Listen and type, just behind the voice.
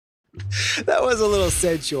That was a little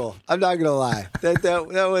sensual. I'm not gonna lie.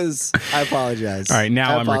 That was. I apologize. All right,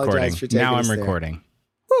 now I'm recording. Now I'm us there. recording.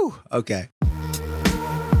 Woo. Okay.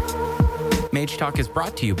 Mage Talk is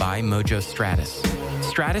brought to you by Mojo Stratus.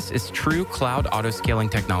 Stratus is true cloud auto-scaling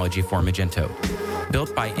technology for Magento.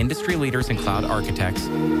 Built by industry leaders and cloud architects,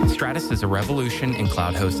 Stratus is a revolution in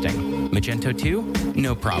cloud hosting. Magento 2?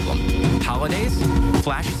 No problem. Holidays?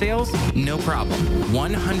 Flash sales? No problem.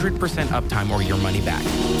 100% uptime or your money back.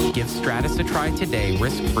 Give Stratus a try today,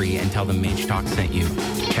 risk-free, and tell them Mage Talk sent you.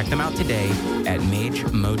 Check them out today at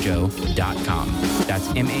magemojo.com. That's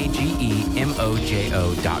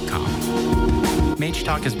magemojo.com. Mage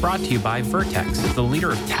Talk is brought to you by Vertex, the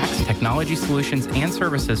leader of tax technology solutions and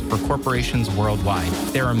services for corporations worldwide.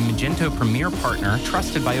 They're a Magento premier partner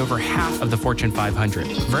trusted by over half of the Fortune 500.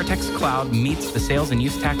 Vertex Cloud meets the sales and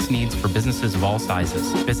use tax needs for businesses of all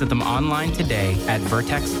sizes. Visit them online today at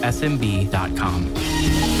vertexsmb.com.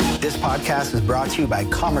 This podcast is brought to you by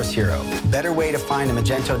Commerce Hero. Better way to find a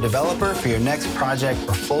Magento developer for your next project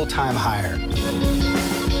or full-time hire.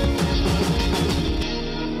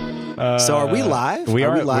 So are we live? We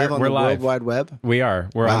are live on we're the live. World Wide Web? We are.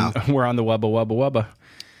 We're Wow. on the wubba.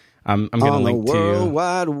 I'm going to On link the to World you.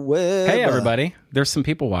 Wide Web. Hey everybody, there's some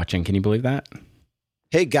people watching. Can you believe that?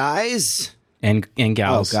 Hey guys. And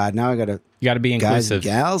gals. Oh God, now I gotta You got to be guys and inclusive.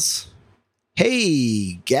 gals.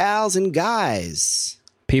 Hey, gals and guys.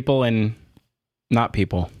 People and not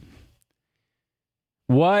people.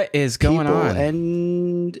 What is going People on?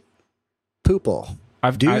 and poople.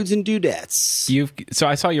 Dudes and dudettes. So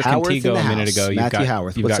I saw your Howarth in Contigo the a minute house. ago. Matthew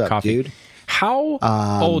Howarth. You've What's got up, coffee. dude? How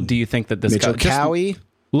old do you think that this Mitchell cup? Just Cowie.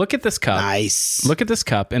 look at this cup. Nice. Look at this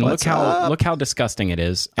cup and What's look up? how disgusting it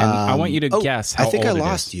is. And I want you to guess how I think old I it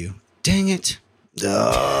lost is. you. Dang it.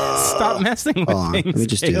 Ugh. Stop messing with Hold on. things. Let me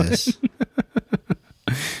just do Caleb. this.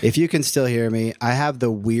 If you can still hear me, I have the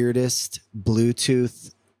weirdest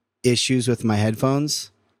Bluetooth issues with my headphones.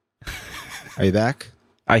 Are you back?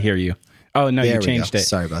 I hear you. Oh no, There you we changed go. it.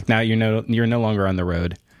 Sorry about that. Now you're no longer on the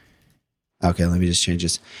road. Okay, let me just change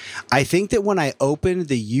this. I think that when I opened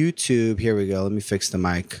the YouTube, here we go. Let me fix the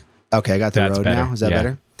mic. Okay, I got the That's road better. now. Is that Yeah.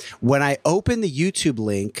 better? When I open the YouTube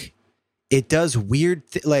link, it does weird,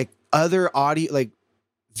 like other audio, like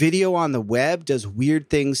video on the web does weird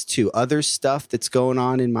things to other stuff that's going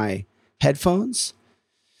on in my headphones.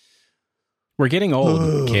 We're getting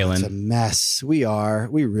old, It's a Kalen. mess. We are.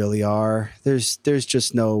 We really are. There's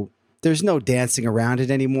just no dancing around it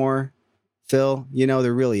anymore, Phil. You know,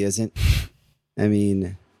 there really isn't. I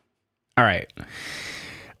mean, All right.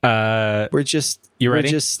 we're just. You ready?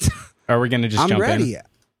 We're just. Are we going to just I'm jump ready.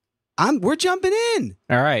 in? We're jumping in.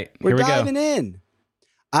 All right. We're Here we diving go. in.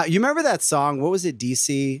 You remember that song? What was it?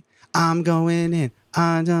 DC. I'm going in.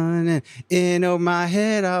 I'm going in over my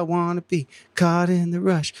head. I want to be caught in the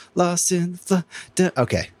rush, lost in the flood.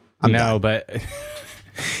 Okay. I'm no, done. but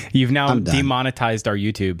you've now I'm done. demonetized our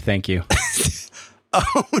YouTube. Thank you.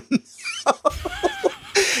 Oh, no.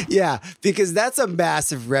 Yeah, because that's a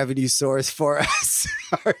massive revenue source for us.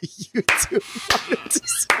 Our YouTube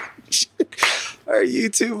monetization. Our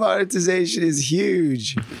YouTube monetization is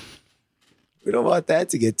huge. We don't want that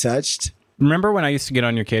to get touched. Remember when I used to get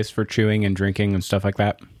on your case for chewing and drinking and stuff like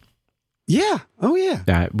that? Yeah. Oh,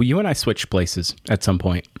 yeah. You and I switched places at some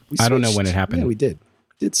point. We I don't know switched. when it happened. Yeah, we did.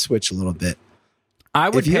 Did switch a little bit. I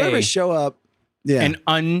would If you pay ever show up, yeah. an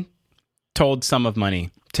untold sum of money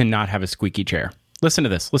to not have a squeaky chair. Listen to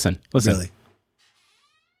this. Listen. Really?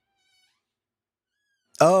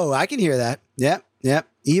 Oh, I can hear that. Yep. Yep.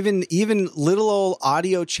 Even little old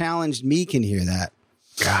audio challenged me can hear that.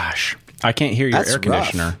 Gosh, I can't hear your That's air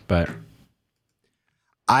conditioner, but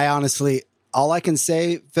I honestly, all I can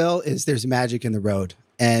say, Phil, is there's magic in the road.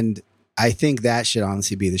 And I think that should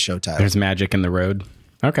honestly be the show title. there's magic in the road.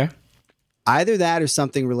 Okay. Either that or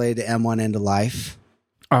something related to M1 End of Life.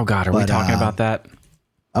 Oh God, are we But, talking about that?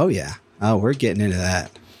 Oh, yeah. Oh, we're getting into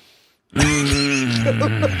that.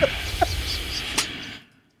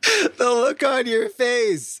 The look on your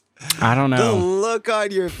face. I don't The know. look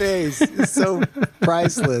on your face is so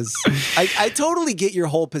priceless. I totally get your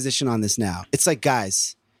whole position on this now. It's like,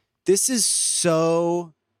 guys, this is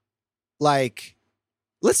so like,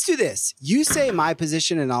 let's do this. You say my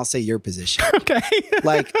position and I'll say your position. Okay.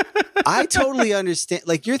 Like, I totally understand.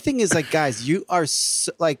 Like, your thing is like, guys, you are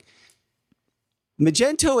so, like,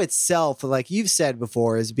 Magento itself, like you've said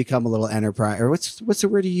before, has become a little enterprise, or what's the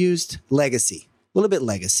word you used? Legacy. A little bit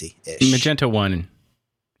legacy-ish. Magento 1.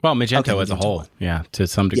 Well, Magento Okay, as a Magento whole. 1. Yeah, to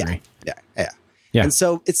some degree. Yeah. Yeah. And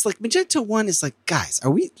so it's like Magento 1 is like, guys,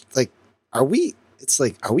 are we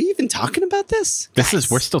even talking about this?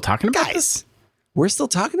 We're still talking about Guys, this? we're still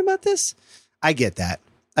talking about this? I get that.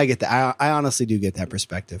 I get that. I honestly do get that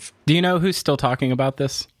perspective. Do you know who's still talking about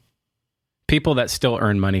this? People that still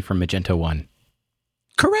earn money from Magento 1.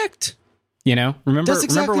 Correct. You know, That's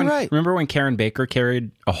exactly right. Remember when Karen Baker carried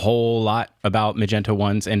a whole lot about Magento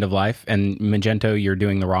 1's end of life and Magento, you're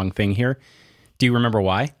doing the wrong thing here? Do you remember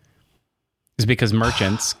why? It's because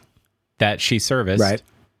merchants that she serviced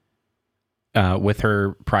with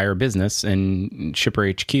her prior business and Shipper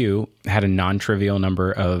HQ had a non-trivial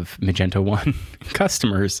number of Magento 1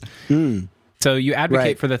 customers. So you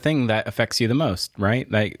advocate for the thing that affects you the most,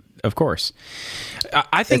 right? Like, of course.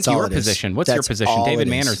 I think your position, what's your position? David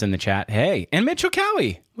Manners in the chat. Hey, and Mitchell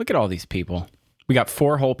Cowie. Look at all these people. We got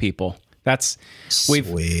 4 whole people. That's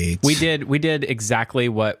sweet. We did exactly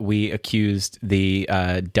what we accused the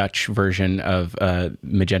Dutch version of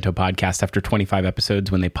Magento podcast after 25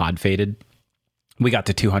 episodes when they pod faded. We got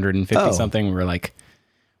to 250 something. We were like,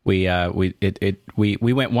 we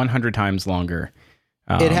went 100 times longer.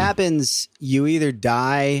 It happens. You either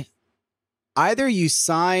die. Either you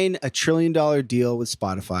sign a $1 trillion deal with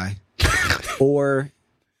Spotify, or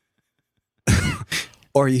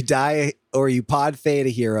you die, or you pod fade a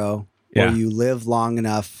hero, or you live long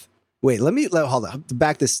enough. Wait, hold on.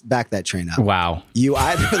 Back that train up. Wow. You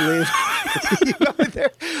either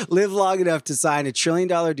live long enough to sign a $1 trillion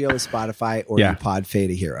deal with Spotify, or you pod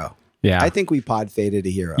fade a hero. Yeah. I think we pod faded a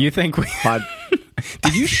hero. You think we pod?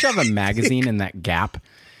 Did you shove a magazine in that gap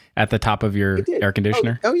at the top of your air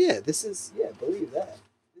conditioner? Oh yeah, believe that.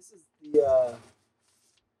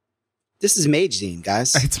 This is Mage Zine,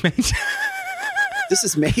 guys. It's Mage. This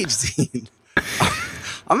is Mage Zine.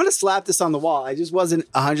 I'm gonna slap this on the wall. I just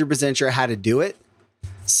wasn't 100% sure how to do it,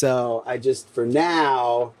 so for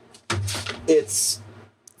now, it's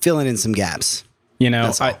filling in some gaps. You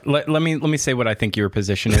know, let me say what I think your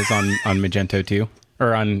position is on Magento 2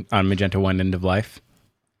 or on Magento 1 end of life.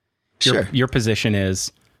 Sure. Your position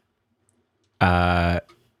is,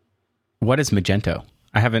 what is Magento?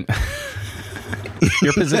 I haven't.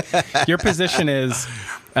 Your position is,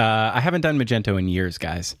 I haven't done Magento in years,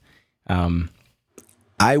 guys.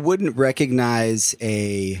 I wouldn't recognize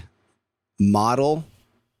a model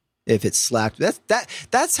if it's slapped.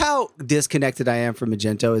 That's how disconnected I am from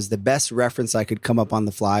Magento. Is the best reference I could come up on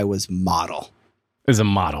the fly was model. Is a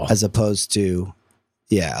model as opposed to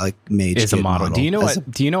like Mage is a model. Do you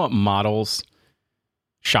know what models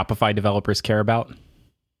Shopify developers care about?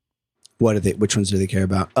 What are they? Which ones do they care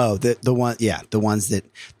about? Oh, the ones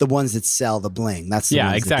that sell the bling. That's the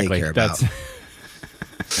ones that they care about.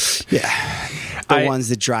 The ones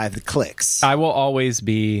that drive the clicks. I will always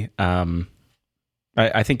be.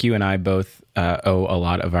 I think you and I both owe a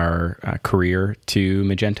lot of our career to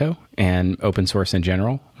Magento and open source in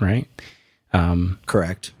general, right?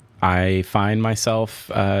 Correct. I find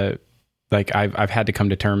myself like I've had to come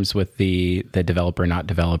to terms with the developer not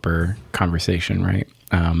developer conversation, right?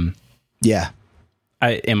 Yeah.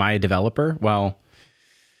 Am I a developer? Well,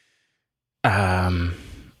 I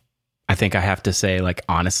think I have to say, like,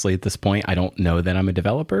 honestly, at this point, I don't know that I'm a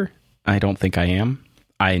developer. I don't think I am.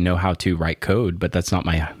 I know how to write code, but that's not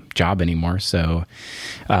my job anymore. So,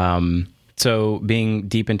 so being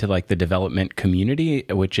deep into like the development community,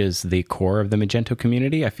 which is the core of the Magento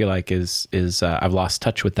community, I feel like is I've lost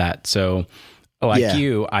touch with that. So, like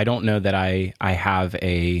you, I don't know that I have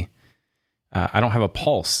a I don't have a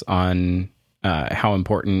pulse on how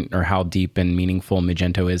important or how deep and meaningful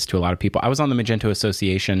Magento is to a lot of people. I was on the Magento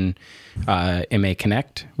Association MA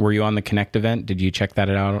Connect. Were you on the Connect event? Did you check that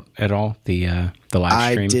out at all? The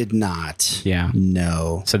live stream? I did not. Yeah.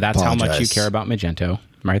 No. So that's how much you care about Magento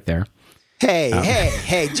right there.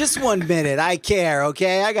 Hey, just 1 minute. I care,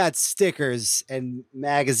 okay? I got stickers and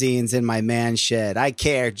magazines in my man shed. I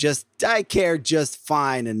care just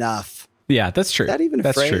fine enough. Yeah, that's true. Is that even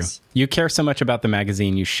a phrase? True. You care so much about the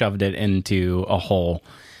magazine, you shoved it into a hole.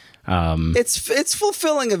 It's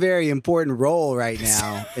fulfilling a very important role right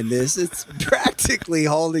now in this. It's practically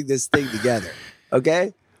holding this thing together.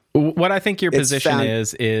 Okay? What I think your position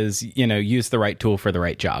is, use the right tool for the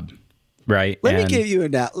right job. Right. Let me give you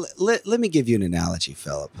an analogy,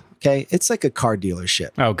 Philip. Okay. It's like a car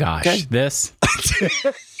dealership. Oh gosh, okay? This.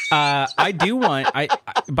 I do want.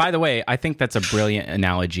 By the way, I think that's a brilliant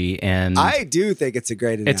analogy, and I do think it's a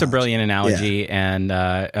great analogy. It's a brilliant analogy, and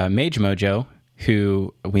Mage Mojo,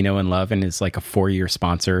 who we know and love, and is like a 4-year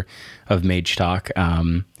sponsor of Mage Talk,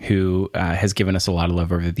 who has given us a lot of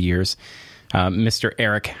love over the years. Mr.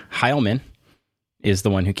 Eric Heilman is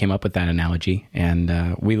the one who came up with that analogy,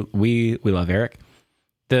 and we love Eric.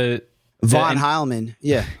 Von Heilman,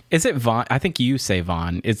 yeah. Is it Von? I think you say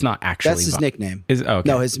Von. It's not actually. That's his Von. nickname. Okay.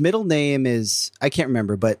 No, his middle name is I can't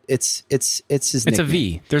remember, but it's his. It's nickname. a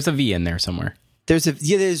V. There's a V in there somewhere. There's a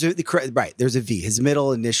right. There's a V. His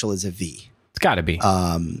middle initial is a V. It's got to be.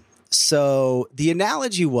 So the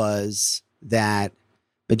analogy was that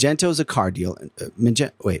Magento's a car dealer.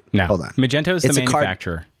 No, hold on. Magento's the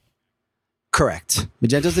manufacturer. Correct.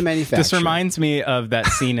 Magento's the manufacturer. This reminds me of that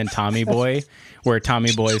scene in Tommy Boy where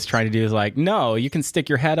Tommy Boy is trying to do is like, no, you can stick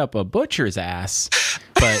your head up a butcher's ass.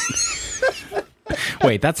 But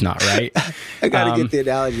wait, that's not right. I got to get the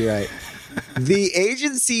analogy right. The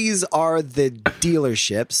agencies are the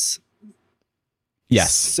dealerships.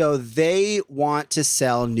 Yes. So they want to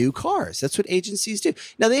sell new cars. That's what agencies do.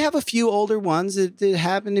 Now, they have a few older ones that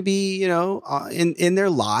happen to be, in their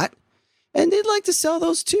lot. And they'd like to sell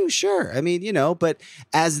those too, sure. I mean, but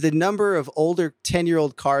as the number of older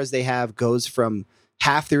 10-year-old cars they have goes from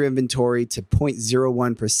half their inventory to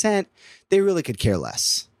 0.01%, they really could care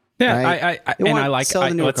less. Yeah, right?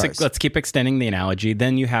 Let's keep extending the analogy.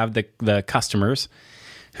 Then you have the customers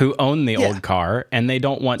who own the old car, and they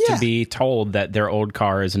don't want to be told that their old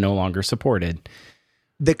car is no longer supported.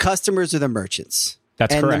 The customers are the merchants.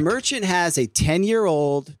 That's correct. And the merchant has a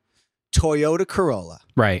 10-year-old Toyota Corolla,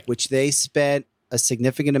 right, which they spent a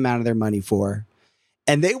significant amount of their money for,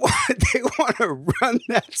 and they want to run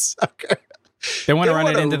that sucker. They want to run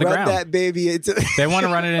it into the ground. That baby they want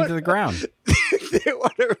to run it into the ground. They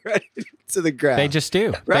want to run it into the ground. They just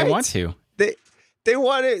do. Right? They want to. They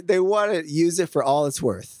want to use it for all it's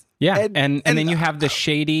worth. Yeah, and then you have the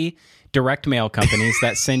shady direct mail companies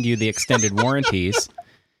that send you the extended warranties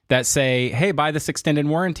that say, hey, buy this extended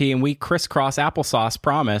warranty, and we crisscross applesauce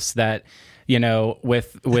promise that,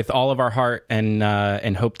 with all of our heart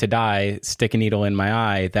and hope to die, stick a needle in my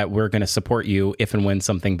eye, that we're going to support you if and when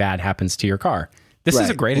something bad happens to your car. This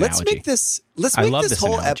is a great analogy. Let's make this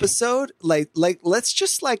whole episode let's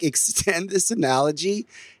just extend this analogy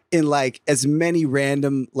in as many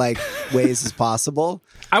random ways as possible.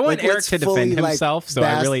 I want Eric to defend himself, so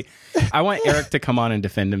I want Eric to come on and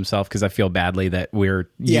defend himself because I feel badly that we're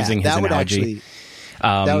using his analogy.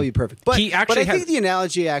 That would be perfect. But I think the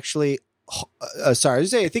analogy actually. I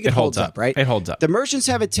think it holds up, right? It holds up. The merchants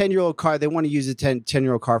have a 10-year-old car. They want to use a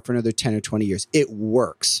 10-year-old car for another 10 or 20 years. It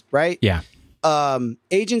works, right? Yeah.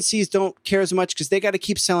 Agencies don't care as much because they got to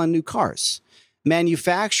keep selling new cars.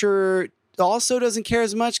 Manufacturer also doesn't care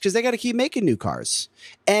as much because they got to keep making new cars.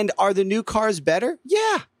 And are the new cars better?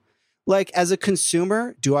 Yeah. As a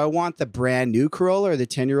consumer, do I want the brand new Corolla or the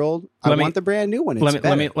 10-year-old? I want the brand new one.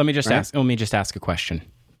 Let me just ask a question.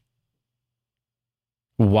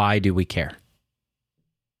 Why do we care?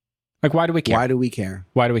 Why do we care? Why do we care?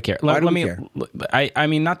 Why do we care? I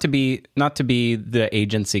mean, not to be the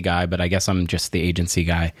agency guy, but I guess I'm just the agency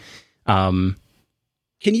guy. Can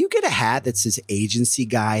you get a hat that says agency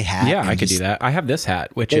guy hat? Yeah, I could do that. I have this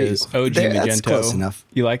hat, which is OG Magento. That's close enough.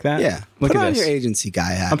 You like that? Yeah. Look at this. Your agency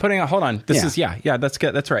guy hat. I'm putting on, hold on. This is, that's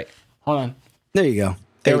good. That's right. Hold on. There you go.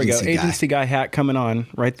 There we go. Agency guy hat coming on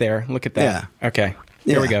right there. Look at that. Yeah. Okay.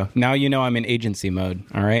 There we go. Now you know I'm in agency mode.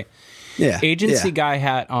 All right. Yeah. Agency guy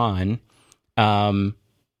hat on.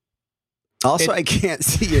 Also, I can't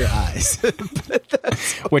see your eyes,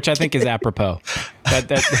 which I think is apropos.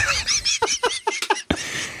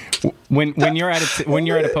 When you're at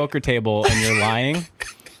a poker table and you're lying,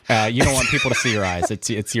 you don't want people to see your eyes.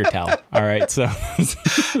 It's your tell. All right. So. All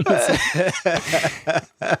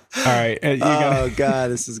right. Oh God,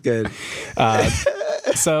 this is good.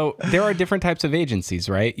 So there are different types of agencies,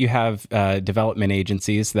 right? You have development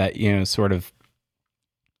agencies that sort of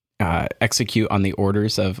execute on the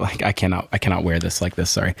orders of I cannot wear this like this.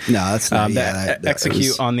 Sorry. No, that's not.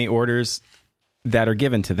 Execute on the orders that are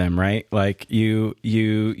given to them, right? You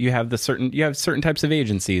have certain types of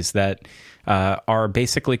agencies that are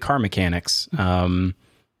basically car mechanics.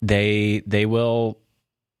 They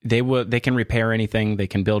can repair anything. They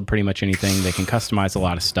can build pretty much anything. They can customize a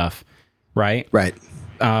lot of stuff. Right. Right.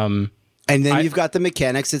 And then you've got the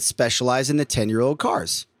mechanics that specialize in the 10-year-old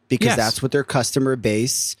cars because that's what their customer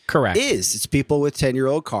base is. It's people with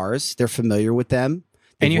 10-year-old cars. They're familiar with them.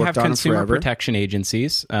 And you have consumer protection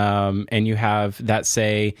agencies, and you have that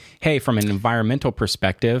say, hey, from an environmental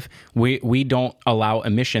perspective, we don't allow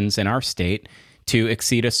emissions in our state to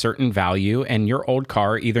exceed a certain value, and your old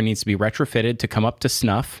car either needs to be retrofitted to come up to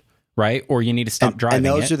snuff, right? Or you need to stop driving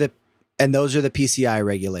And those are the PCI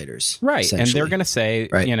regulators. Right. And they're going to say,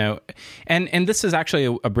 and this is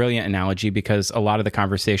actually a brilliant analogy because a lot of the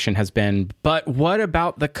conversation has been, but what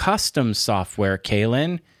about the custom software,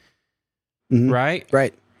 Kalen? Mm-hmm. Right.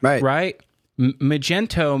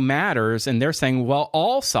 Magento matters. And they're saying, well,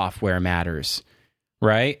 all software matters.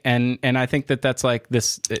 right? And I think that's like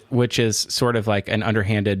this, which is sort of like an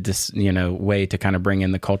underhanded, way to kind of bring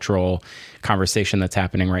in the cultural conversation that's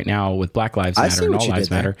happening right now with Black Lives Matter and All Lives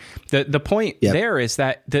Matter. The point there is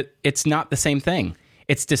that it's not the same thing.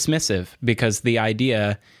 It's dismissive because the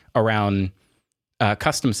idea around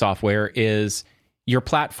custom software is your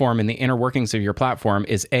platform and the inner workings of your platform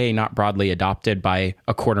is A, not broadly adopted by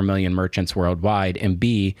 250,000 merchants worldwide, and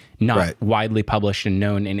B, not widely published and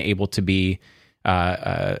known and able to be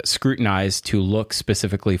scrutinized to look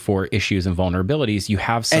specifically for issues and vulnerabilities. You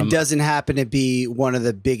have some, and doesn't happen to be one of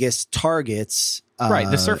the biggest targets. Right,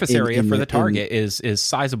 the surface area for the target is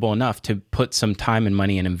sizable enough to put some time and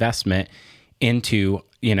money and investment into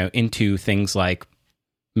things like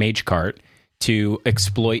MageCart to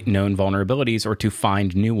exploit known vulnerabilities or to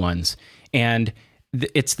find new ones. And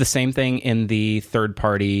it's the same thing in the third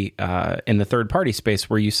party space,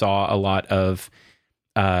 where you saw a lot of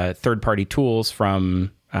third party tools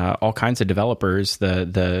from all kinds of developers,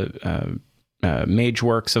 the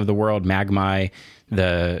MageWorks of the world, Magmi.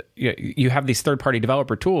 You have these third party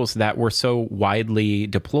developer tools that were so widely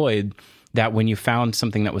deployed that when you found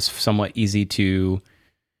something that was somewhat easy to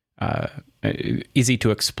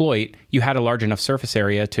exploit, you had a large enough surface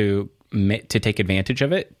area to take advantage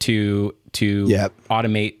of it, to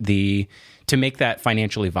automate to make that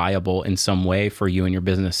financially viable in some way for you and your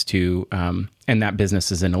business to, and that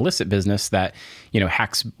business is an illicit business that,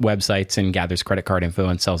 hacks websites and gathers credit card info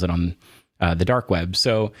and sells it on the dark web.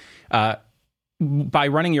 So by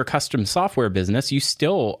running your custom software business,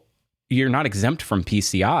 you're not exempt from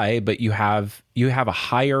PCI, but you have a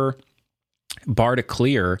higher bar to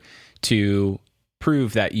clear to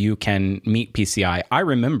prove that you can meet PCI. I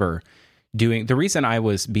remember the reason I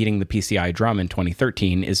was beating the PCI drum in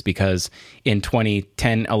 2013 is because in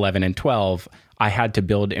 2010, 11, and 12, I had to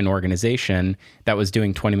build an organization that was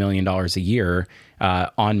doing $20 million a year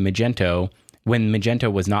on Magento, when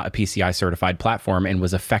Magento was not a PCI certified platform and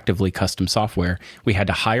was effectively custom software. We had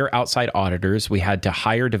to hire outside auditors. We had to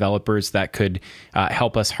hire developers that could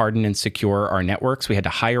help us harden and secure our networks. We had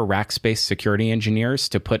to hire Rackspace security engineers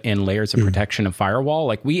to put in layers of protection and firewall.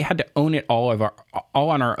 Like, we had to own it all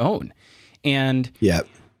on our own. And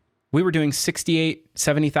we were doing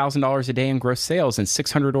 $70,000 a day in gross sales and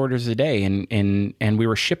 600 orders a day. And we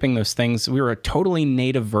were shipping those things. We were a totally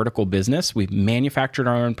native vertical business. We manufactured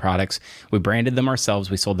our own products. We branded them ourselves.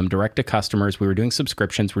 We sold them direct to customers. We were doing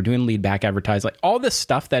subscriptions. We're doing lead back advertising, like all this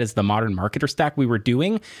stuff that is the modern marketer stack we were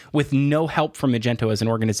doing with no help from Magento as an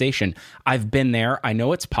organization. I've been there. I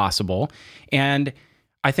know it's possible. And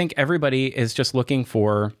I think everybody is just looking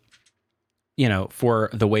for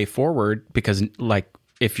the way forward, because like,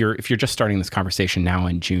 if you're just starting this conversation now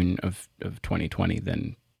in June of 2020,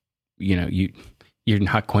 then you're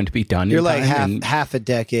not going to be done. You're like half a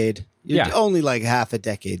decade. You're only like half a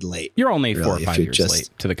decade late. You're only 4 or 5 years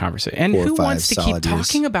late to the conversation. And who wants to keep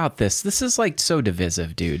talking about this? This is like so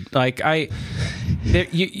divisive, dude. Like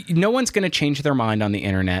no one's going to change their mind on the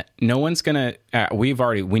internet. No one's going to.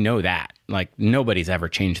 We know that. Like, nobody's ever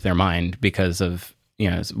changed their mind because of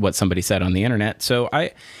what somebody said on the internet. So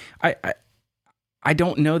I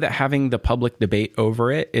don't know that having the public debate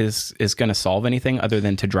over it is going to solve anything other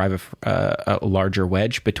than to drive a larger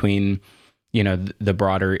wedge between, the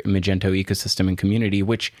broader Magento ecosystem and community,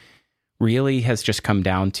 which really has just come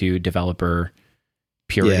down to developer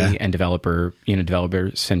purity and developer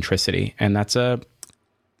centricity. And that's a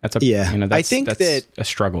I think that's a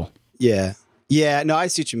struggle. Yeah. Yeah. No, I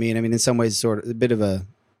see what you mean. I mean, in some ways, sort of a bit of a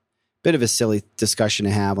silly discussion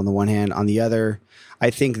to have on the one hand. On the other, I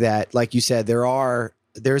think that, like you said,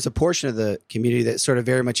 there's a portion of the community that sort of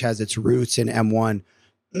very much has its roots in M1.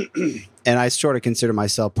 And I sort of consider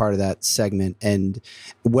myself part of that segment. And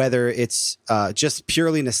whether it's just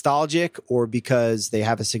purely nostalgic or because they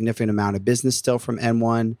have a significant amount of business still from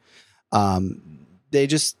M1, they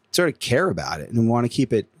just sort of care about it and want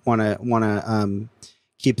to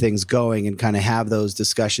keep things going and kind of have those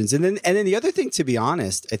discussions. And then the other thing, to be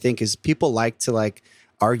honest, I think, is people like to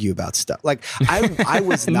argue about stuff. Like I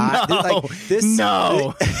was not like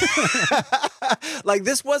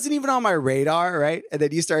this wasn't even on my radar, right? And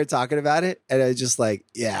then you started talking about it, and I was just like,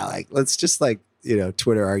 let's just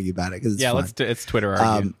Twitter argue about it, because it's Twitter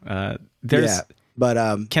argue.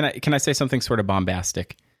 But can I say something sort of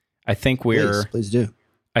bombastic? I think please do.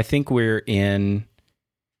 I think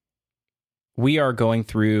we are going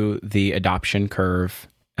through the adoption curve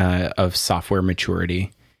of software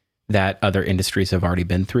maturity that other industries have already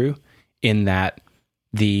been through, in that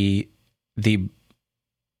in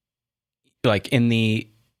the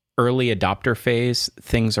early adopter phase,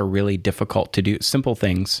 things are really difficult to do. Simple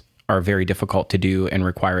things are very difficult to do and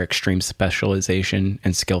require extreme specialization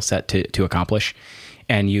and skill set to accomplish.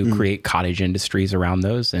 And you create cottage industries around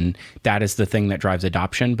those. And that is the thing that drives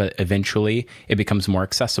adoption. But eventually it becomes more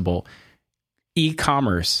accessible.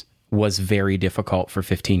 E-commerce was very difficult for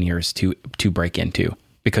 15 years to break into,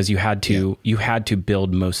 because you had to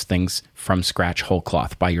build most things from scratch, whole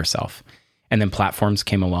cloth, by yourself. And then platforms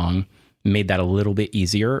came along, made that a little bit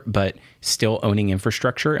easier, but still owning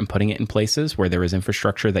infrastructure and putting it in places where there was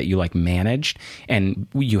infrastructure that you like managed, and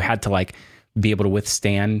you had to like be able to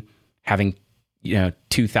withstand having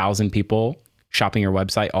 2,000 people shopping your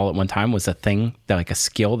website all at one time was a thing, that like a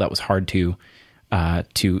skill that was hard to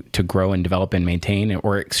grow and develop and maintain,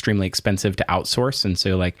 or extremely expensive to outsource. And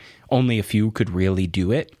so like only a few could really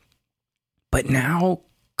do it. But now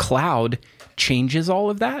cloud changes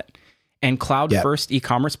all of that. And cloud first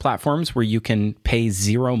e-commerce platforms where you can pay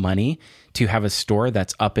zero money to have a store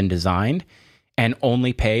that's up and designed, and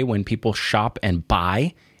only pay when people shop and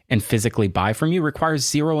buy and physically buy from you, requires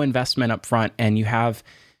zero investment up front. And you have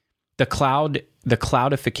the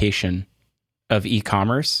cloudification of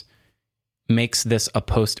e-commerce makes this a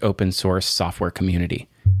post-open source software community.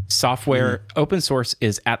 Open source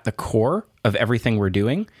is at the core of everything we're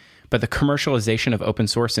doing, but the commercialization of open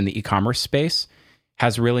source in the e-commerce space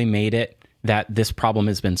has really made it that this problem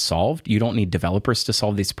has been solved. You don't need developers to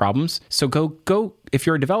solve these problems. So go. If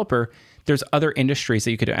you're a developer, there's other industries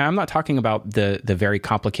that you could do. I'm not talking about the very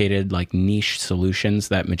complicated, like niche solutions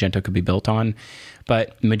that Magento could be built on,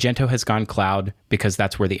 but Magento has gone cloud because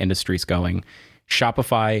that's where the industry's going.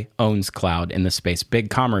 Shopify owns cloud in the space.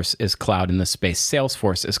 BigCommerce is cloud in the space.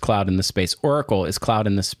 Salesforce is cloud in the space. Oracle is cloud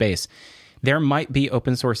in the space. There might be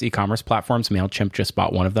open source e-commerce platforms. MailChimp just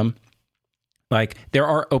bought one of them. Like, there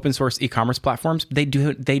are open source e-commerce platforms. They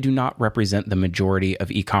do not represent the majority of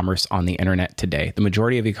e-commerce on the internet today. The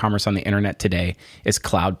majority of e-commerce on the internet today is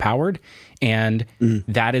cloud powered. And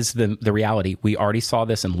that is the reality. We already saw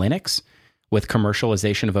this in Linux with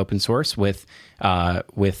commercialization of open source with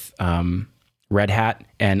Red Hat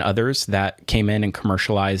and others that came in and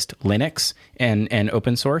commercialized Linux and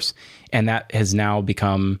open source. And that has now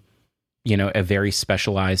become, a very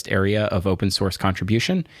specialized area of open source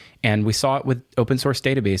contribution. And we saw it with open source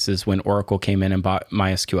databases when Oracle came in and bought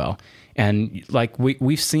MySQL. And like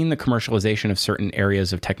we've seen the commercialization of certain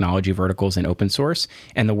areas of technology verticals in open source,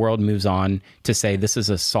 and the world moves on to say this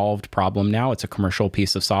is a solved problem now. It's a commercial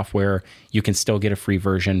piece of software. You can still get a free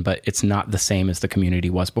version, but it's not the same as the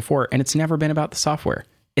community was before. And it's never been about the software.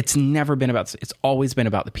 It's always been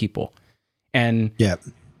about the people. And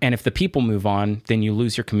And if the people move on, then you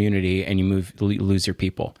lose your community and you lose your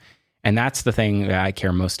people. And that's the thing that I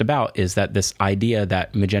care most about, is that this idea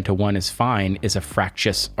that Magento 1 is fine is a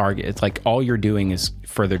fractious argument. It's like all you're doing is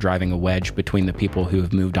further driving a wedge between the people who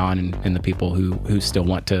have moved on and the people who still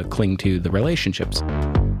want to cling to the relationships.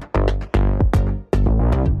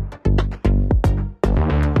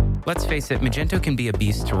 Let's face it, Magento can be a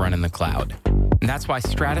beast to run in the cloud. And that's why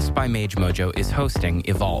Stratus by MageMojo is hosting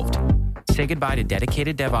Evolved. Say goodbye to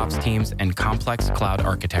dedicated DevOps teams and complex cloud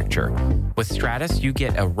architecture. With Stratus, you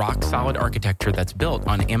get a rock-solid architecture that's built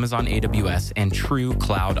on Amazon AWS and true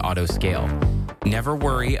cloud auto-scale. Never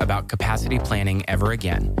worry about capacity planning ever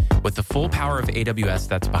again, with the full power of AWS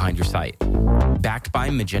that's behind your site. Backed by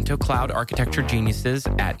Magento Cloud architecture geniuses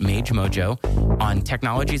at MageMojo on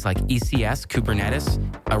technologies like ECS, Kubernetes,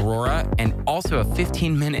 Aurora, and also a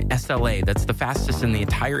 15-minute SLA that's the fastest in the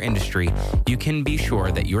entire industry, you can be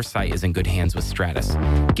sure that your site is in good hands with Stratus.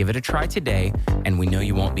 Give it a try today, and we know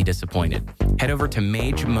you won't be disappointed. Head over to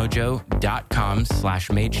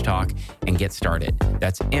magemojo.com/magetalk and get started.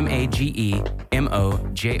 That's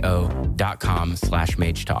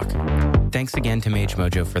magemojo.com/magetalk. Thanks again to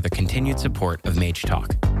MageMojo for the continued support of Mage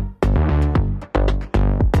Talk.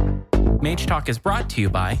 Mage Talk is brought to you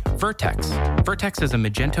by Vertex. Vertex is a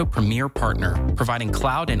Magento premier partner, providing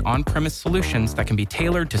cloud and on-premise solutions that can be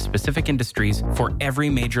tailored to specific industries for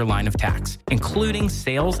every major line of tax, including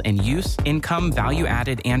sales and use, income,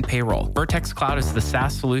 value-added, and payroll. Vertex Cloud is the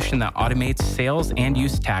SaaS solution that automates sales and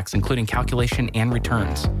use tax, including calculation and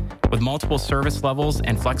returns. With multiple service levels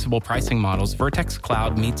and flexible pricing models, Vertex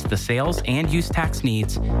Cloud meets the sales and use tax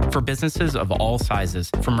needs for businesses of all sizes,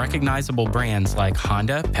 from recognizable brands like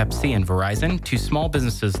Honda, Pepsi, and Verizon to small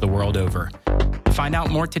businesses the world over. Find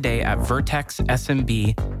out more today at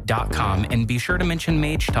vertexsmb.com and be sure to mention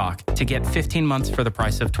Mage Talk to get 15 months for the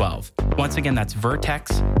price of 12. Once again, that's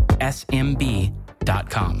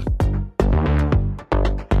vertexsmb.com.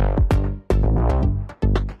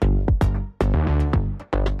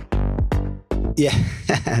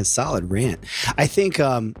 Yeah, solid rant. I think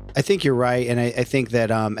you're right, and I think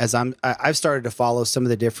that as I've started to follow some of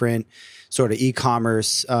the different sort of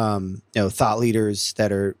e-commerce thought leaders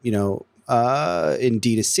that are in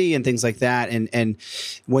D2C and things like that, and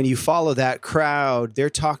when you follow that crowd, they're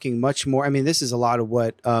talking much more. I mean, this is a lot of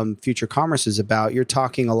what Future Commerce is about. You're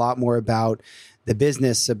talking a lot more about the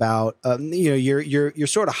business, about you're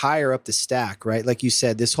sort of higher up the stack, right? Like you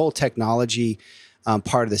said, this whole technology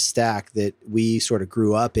part of the stack that we sort of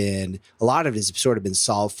grew up in, a lot of it has sort of been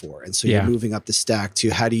solved for. And so you're moving up the stack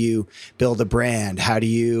to how do you build a brand? How do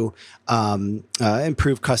you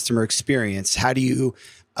improve customer experience? How do you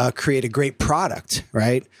create a great product,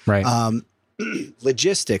 right? Right.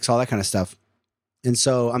 Logistics, all that kind of stuff. And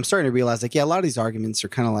so I'm starting to realize a lot of these arguments are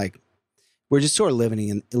kind of like, we're just sort of living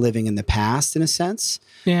in the past in a sense.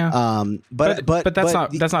 Yeah. But that's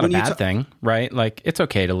not a bad thing, right? Like it's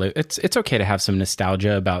okay to live. It's okay to have some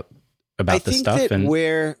nostalgia about this stuff. I think that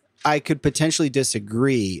where I could potentially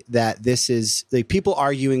disagree that this is like people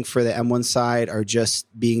arguing for the M1 side are just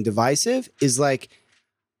being divisive is like,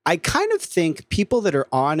 I kind of think people that are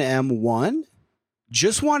on M1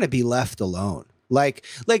 just want to be left alone. Like,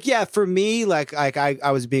 yeah, for me, like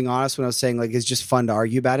I was being honest when I was saying like, it's just fun to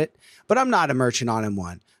argue about it, but I'm not a merchant on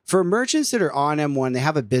M1. For merchants that are on M1, they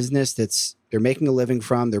have a business they're making a living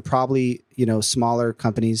from. They're probably, smaller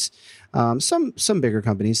companies, some bigger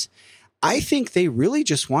companies. I think they really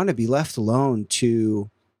just want to be left alone to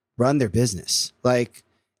run their business. Like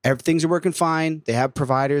everything's working fine. They have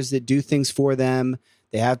providers that do things for them.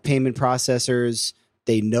 They have payment processors.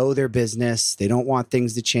 They know their business. They don't want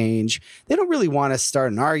things to change. They don't really want to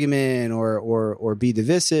start an argument or be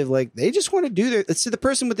divisive. Like they just want to do their. Let's say the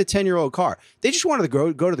person with the 10-year-old car. They just want to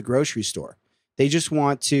go to the grocery store. They just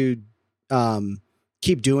want to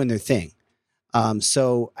keep doing their thing.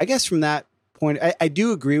 So I guess from that point, I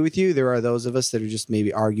do agree with you. There are those of us that are just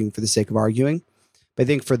maybe arguing for the sake of arguing. But I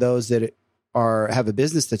think for those that have a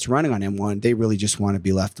business that's running on M1, they really just want to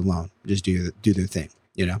be left alone. Just do their thing.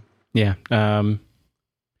 Yeah.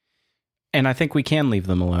 And I think we can leave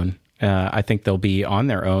them alone. I think they'll be on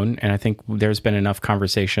their own. And I think there's been enough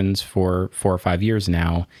conversations for 4 or 5 years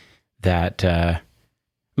now that,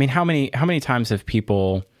 how many times have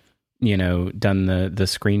people, done the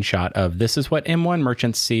screenshot of this is what M1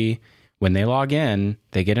 merchants see when they log in,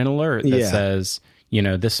 they get an alert that says,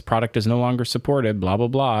 this product is no longer supported, blah, blah,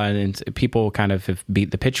 blah. And people kind of have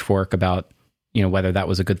beat the pitchfork about, whether that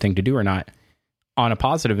was a good thing to do or not. On a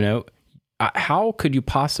positive note, how could you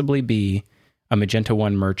possibly be a Magento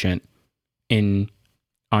 1 merchant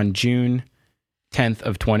on June 10th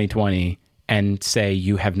of 2020 and say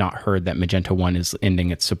you have not heard that Magento 1 is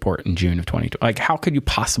ending its support in June of 2020? Like, how could you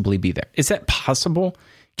possibly be there? Is that possible?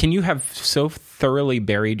 Can you have so thoroughly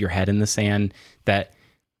buried your head in the sand that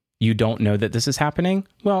you don't know that this is happening?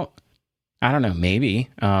 Well, I don't know, maybe.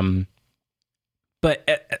 But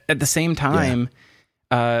at the same time,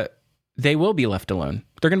 they will be left alone.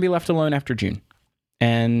 They're going to be left alone after June.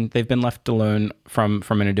 And they've been left alone from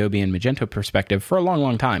an Adobe and Magento perspective for a long,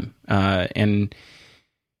 long time. And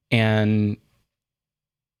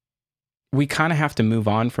we kind of have to move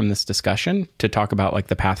on from this discussion to talk about like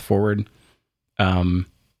the path forward. So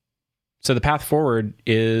the path forward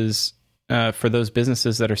is for those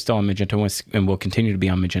businesses that are still on Magento 1 and will continue to be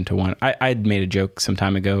on Magento 1. I'd made a joke some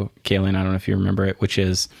time ago, Kaylin, I don't know if you remember it, which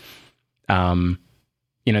is,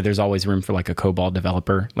 there's always room for like a COBOL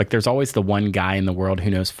developer. Like there's always the one guy in the world who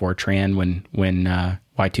knows Fortran when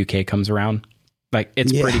Y2K comes around. Like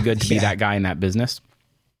it's pretty good to be that guy in that business.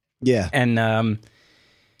 Yeah. And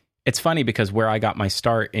it's funny because where I got my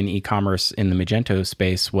start in e-commerce in the Magento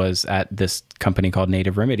space was at this company called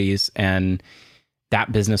Native Remedies. And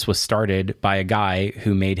that business was started by a guy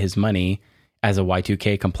who made his money as a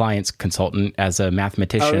Y2K compliance consultant, as a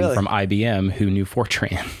mathematician from IBM who knew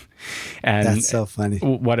Fortran. And that's so funny.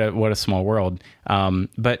 What a small world.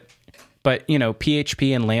 But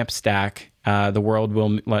PHP and LAMP stack, the world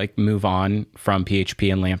will like move on from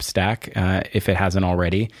PHP and LAMP stack if it hasn't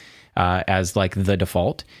already, as like the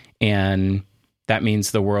default. And that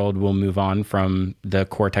means the world will move on from the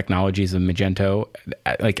core technologies of Magento,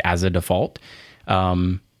 like as a default,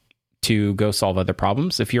 to go solve other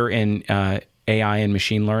problems. If you're in AI and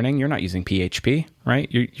machine learning, you're not using PHP, right?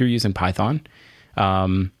 You're using Python.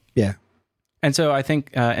 Yeah. And so I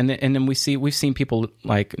think, and then we've seen people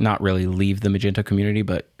like not really leave the Magento community,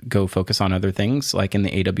 but go focus on other things, like in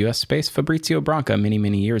the AWS space. Fabrizio Branca,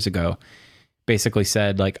 many years ago, basically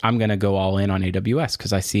said, like, I'm going to go all in on AWS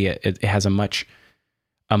because I see it has a much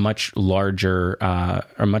larger,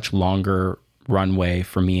 or much longer runway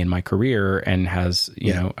for me in my career, and has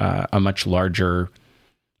a much larger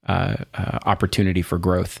opportunity for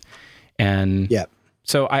growth. And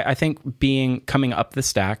so I think coming up the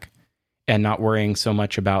stack and not worrying so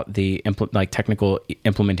much about the technical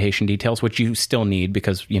implementation details, which you still need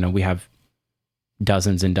because, we have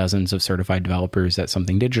dozens and dozens of certified developers at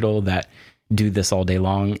Something Digital that do this all day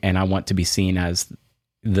long. And I want to be seen as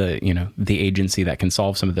the agency that can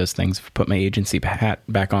solve some of those things. Put my agency hat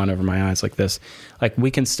back on over my eyes like this. Like,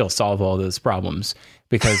 we can still solve all those problems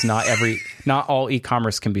because not all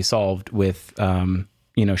e-commerce can be solved with,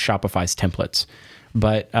 Shopify's templates.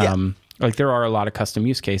 But, there are a lot of custom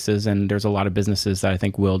use cases, and there's a lot of businesses that I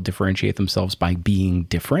think will differentiate themselves by being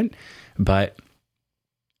different, but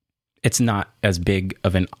it's not as big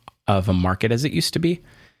of a market as it used to be.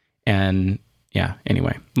 And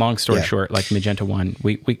anyway, long story short, like Magento 1,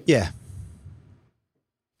 we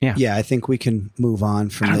I think we can move on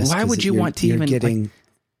from this. Why would you want to even getting?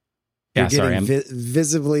 I'm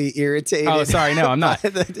visibly irritated. Oh, sorry, no, I'm not.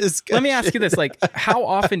 Let me ask you this: how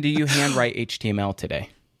often do you handwrite HTML today?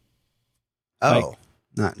 Oh,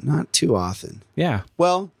 not too often. Yeah.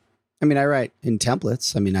 Well, I write in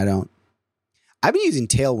templates. I've been using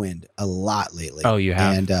Tailwind a lot lately. Oh, you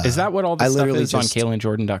have? And, is that what all the stuff is on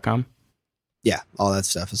KaelinJordan.com? Yeah, all that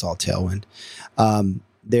stuff is all Tailwind.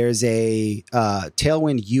 There's a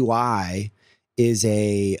Tailwind UI is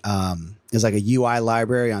like a UI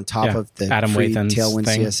library on top of the Adam free Wathan's Tailwind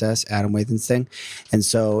thing. CSS, Adam Wathan's thing. And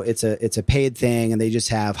so it's a paid thing, and they just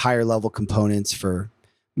have higher level components for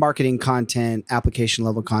marketing content, application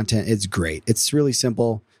level content. It's great. It's really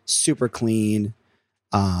simple, super clean.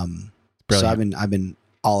 So I've been I've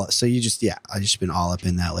just been all up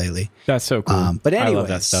in that lately. That's so cool. But anyways, I love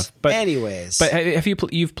that stuff. But have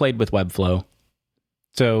you've played with Webflow?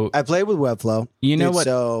 So I played with Webflow.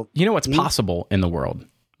 What's possible in the world,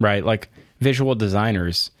 right? Like visual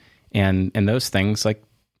designers and those things. Like,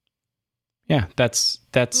 that's.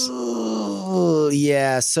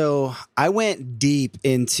 Yeah. So I went deep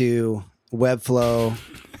into Webflow,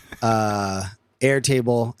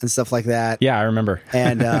 Airtable and stuff like that. Yeah, I remember.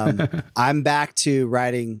 And I'm back to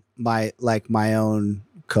writing my own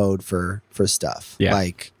code for stuff. Yeah.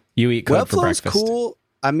 Like, you eat code for breakfast. Webflow's cool.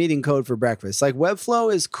 I'm eating code for breakfast. Like,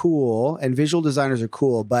 Webflow is cool and visual designers are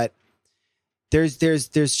cool, but there's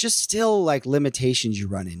just still like limitations you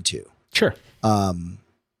run into. Sure.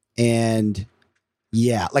 And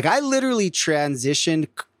yeah, like I literally transitioned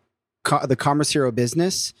the Commerce Hero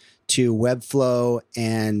business to Webflow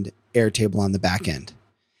and Airtable on the back end.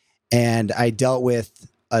 And I dealt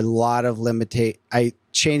with a lot of I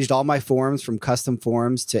changed all my forms from custom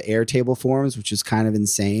forms to Airtable forms, which is kind of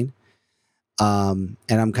insane. And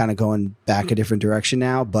I'm kind of going back a different direction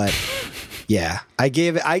now, but yeah, I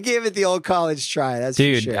gave it the old college try. That's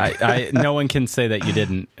dude, for sure. I no one can say that you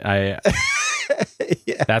didn't.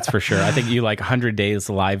 That's for sure. I think you 100 days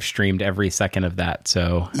live streamed every second of that.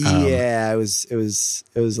 So it was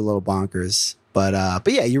a little bonkers. But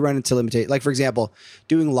yeah, you run into limitations. Like, for example,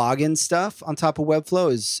 doing login stuff on top of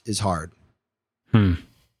Webflow is hard. I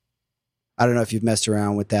don't know if you've messed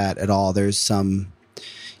around with that at all. There's some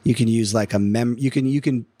you can use like you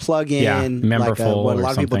can plug in Memberful. What a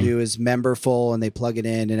lot of people do is Memberful, and they plug it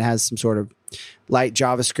in, and it has some sort of light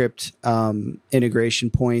JavaScript integration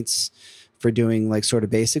points for doing like sort of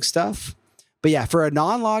basic stuff. But yeah, for a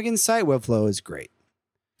non-login site, Webflow is great.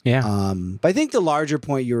 Yeah. But I think the larger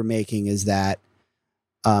point you were making is that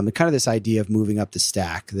kind of this idea of moving up the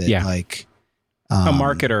stack that a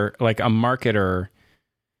marketer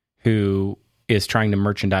who is trying to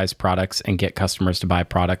merchandise products and get customers to buy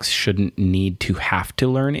products shouldn't need to have to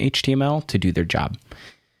learn HTML to do their job.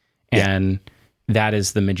 And that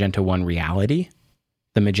is the Magento 1 reality.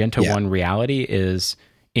 The Magento 1 reality is,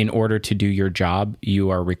 in order to do your job, you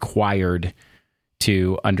are required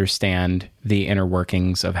to understand the inner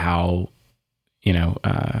workings of how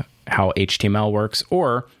HTML works,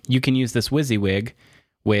 or you can use this WYSIWYG,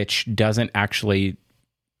 which doesn't actually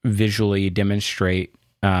visually demonstrate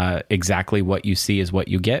exactly what you see is what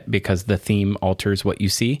you get, because the theme alters what you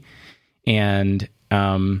see, and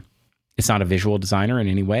it's not a visual designer in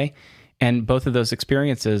any way. And both of those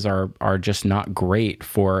experiences are just not great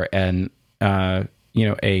for a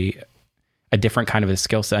different kind of a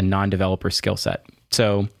skill set, a non-developer skill set.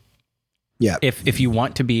 So if you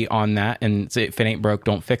want to be on that, and if it ain't broke,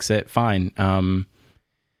 don't fix it, fine. But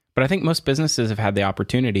I think most businesses have had the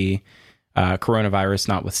opportunity, coronavirus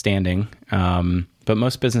notwithstanding, but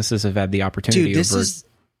most businesses have had the opportunity. Dude, this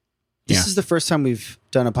is the first time we've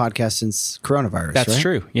done a podcast since coronavirus. That's right?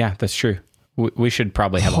 true. Yeah, that's true. We should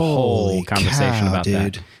probably have a whole conversation about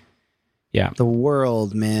that. Yeah. The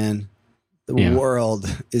world, man. The world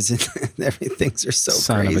is everything's are so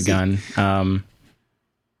son crazy. Of a gun.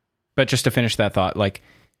 But just to finish that thought, like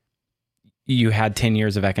you had 10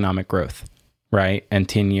 years of economic growth, right? And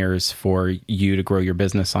 10 years for you to grow your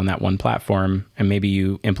business on that one platform. And maybe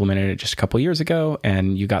you implemented it just a couple of years ago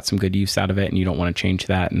and you got some good use out of it and you don't want to change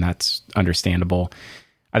that. And that's understandable.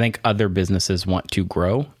 I think other businesses want to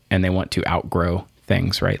grow and they want to outgrow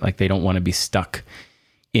things, right? Like they don't want to be stuck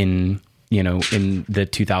in, you know, in the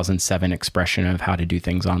 2007 expression of how to do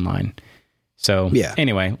things online. So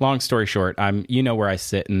anyway, long story short, you know where I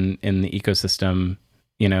sit in the ecosystem.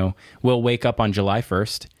 You know, we'll wake up on July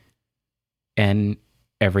 1st and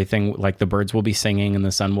everything, like the birds will be singing and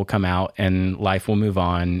the sun will come out and life will move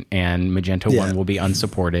on and Magento 1 will be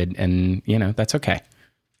unsupported. And, you know, that's okay.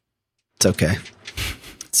 It's okay.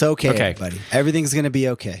 It's okay, everybody. Everything's going to be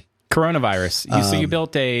okay. Coronavirus. So you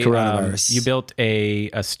built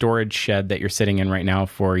a storage shed that you're sitting in right now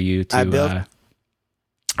for you to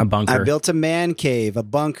a bunker. I built a man cave, a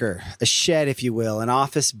bunker, a shed, if you will, an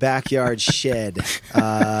office backyard shed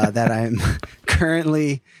that I'm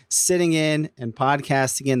currently sitting in and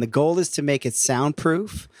podcasting in. The goal is to make it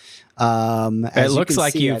soundproof. It looks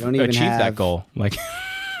like you've achieved that goal. Like,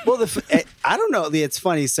 well, I don't know. It's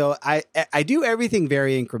funny. So I do everything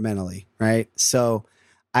very incrementally, right? So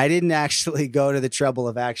I didn't actually go to the trouble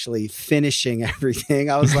of actually finishing everything.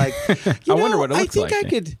 I was like, I wonder what it looks like. I think I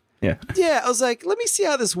could. Yeah. I was like, let me see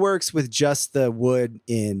how this works with just the wood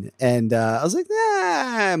in. And I was like,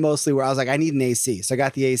 mostly where I was like, I need an AC. So I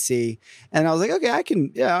got the AC and I was like, okay, I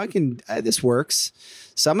can, this works.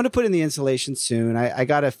 So I'm going to put in the insulation soon. I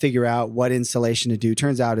got to figure out what insulation to do.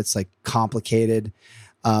 Turns out it's like complicated.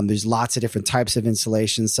 There's lots of different types of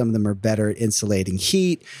insulation. Some of them are better at insulating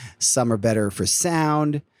heat. Some are better for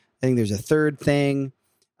sound. I think there's a third thing.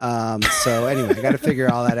 So anyway, I got to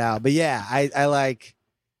figure all that out. But yeah,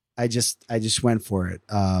 I just went for it.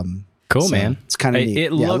 Cool, man. It's kind of neat.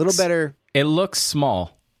 It looks a little better. It looks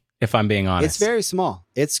small, if I'm being honest. It's very small.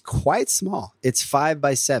 It's quite small. It's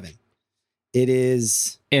 5x7. It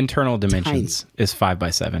is internal dimensions tiny. Is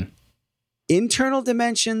 5x7. Internal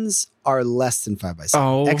dimensions are less than 5x7.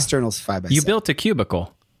 Oh, external's 5x7. You built a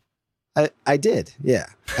cubicle. I did. Yeah.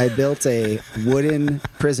 I built a wooden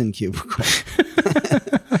prison cubicle.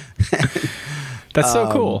 That's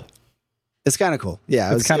so cool. It's kind of cool.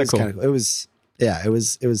 Yeah, it's kind of cool. It was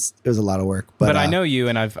a lot of work. But I know you,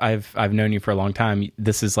 and I've known you for a long time.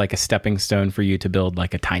 This is like a stepping stone for you to build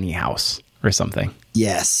like a tiny house or something.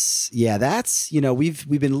 Yes. Yeah, that's,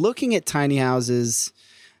 we've been looking at tiny houses.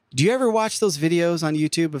 Do you ever watch those videos on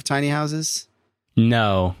YouTube of tiny houses?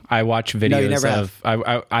 No, I watch videos you never of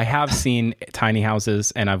I have seen tiny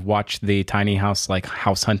houses, and I've watched the tiny house like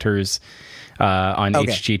House Hunters on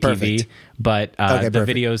HGTV. Perfect. But the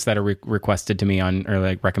videos that are requested to me on, or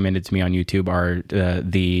like recommended to me on YouTube, are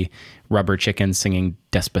the rubber chickens singing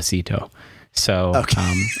Despacito. So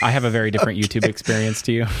I have a very different YouTube experience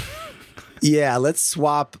to you. Yeah, let's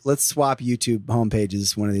swap YouTube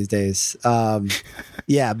homepages one of these days. But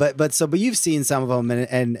you've seen some of them,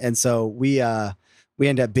 and so we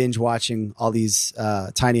end up binge watching all these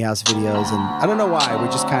tiny house videos, and I don't know why,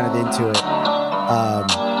 we're just kind of into it.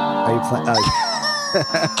 Are you playing?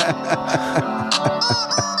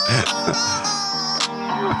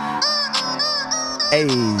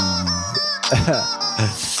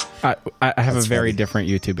 I have a very different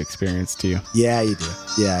YouTube experience to you. Yeah, you do.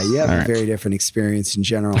 Yeah, you have a very different experience in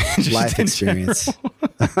general, life experience.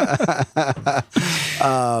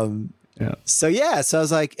 So I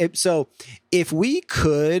was like, so if we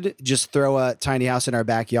could just throw a tiny house in our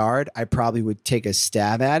backyard, I probably would take a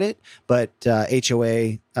stab at it. But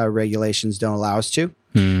HOA regulations don't allow us to.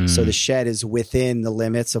 So the shed is within the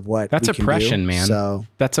limits of what that's we can oppression, do. man. So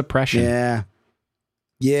that's oppression.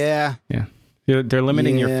 Yeah. They're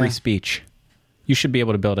limiting your free speech. You should be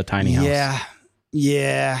able to build a tiny house.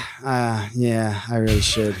 Yeah. I really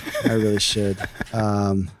should.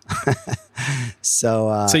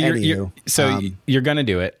 So you're gonna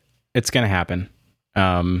do it. It's gonna happen.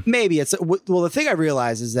 Maybe the thing I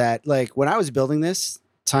realized is that, like, when I was building this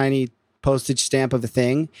tiny postage stamp of a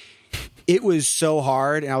thing, it was so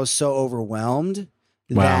hard and I was so overwhelmed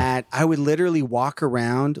that I would literally walk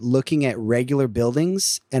around looking at regular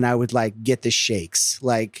buildings and I would like get the shakes.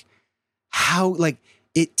 Like, how, like,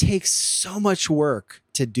 it takes so much work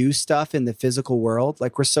to do stuff in the physical world.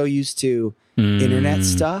 Like, we're so used to internet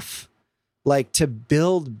stuff. Like, to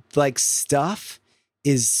build like stuff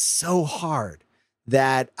is so hard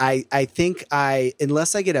that I think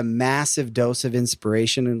unless I get a massive dose of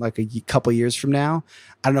inspiration in like a couple years from now,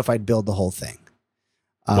 I don't know if I'd build the whole thing.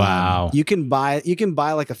 Wow. You can buy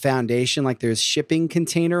like a foundation. Like, there's shipping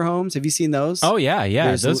container homes. Have you seen those? Oh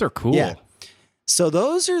yeah. Those are cool. Yeah. So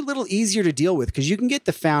those are a little easier to deal with because you can get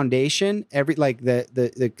the foundation,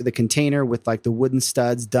 the container with like the wooden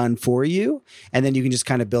studs done for you, and then you can just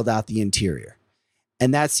kind of build out the interior.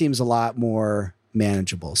 And that seems a lot more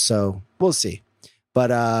manageable. So we'll see. But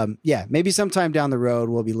yeah, maybe sometime down the road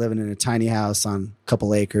we'll be living in a tiny house on a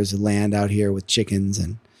couple acres of land out here with chickens,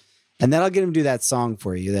 and then I'll get him to do that song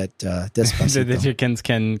for you. That Despacito. The chickens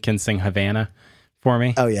can sing Havana for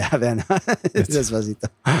me. Oh yeah, Havana. Despacito.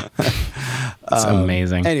 It's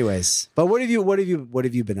amazing. Anyways, but what have you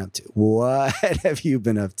been up to? What have you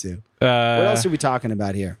been up to? What else are we talking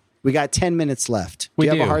about here? We got 10 minutes left. Do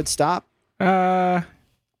you have a hard stop? Yeah,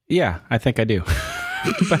 I think I do.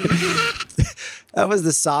 That was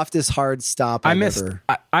the softest hard stop I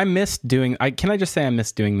missed doing. Can I just say I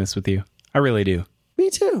miss doing this with you? I really do. Me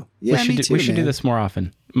too. Yeah, me too. We should do this more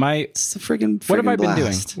often. It's a friggin' What have I been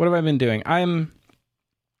doing? blast. What have I been doing?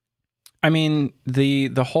 I mean,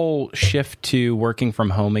 the whole shift to working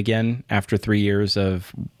from home again after 3 years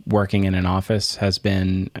of working in an office has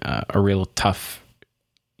been a real tough,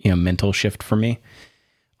 mental shift for me.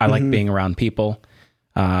 I like being around people.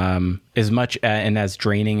 As much and as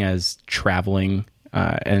draining as traveling,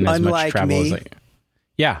 and as Unlike much travel me. as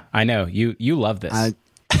yeah, I know you love this.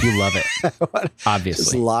 You love it, obviously.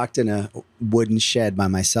 Just locked in a wooden shed by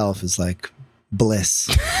myself is like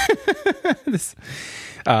bliss.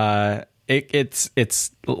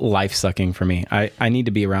 It's life sucking for me. I need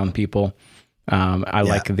to be around people. I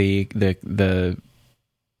like the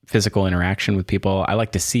physical interaction with people. I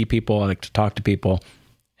like to see people. I like to talk to people,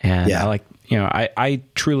 and I like I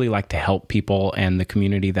truly like to help people. And the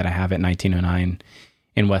community that I have at 1909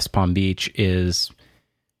 in West Palm Beach is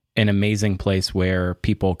an amazing place where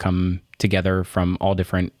people come together from all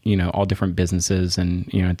different businesses, and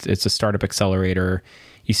it's a startup accelerator.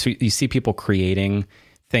 You see people creating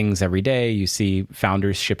things every day. You see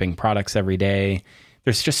founders shipping products every day.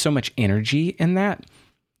 There's just so much energy in that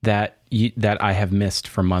I have missed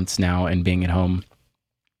for months now, and being at home.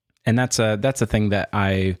 And that's a thing that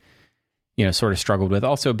I sort of struggled with.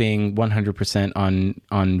 Also, being 100%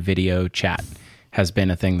 on video chat has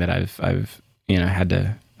been a thing that I've had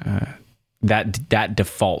to that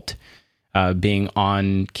default, being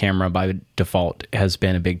on camera by default has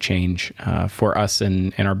been a big change for us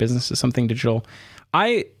and our business is something digital.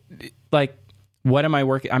 What am I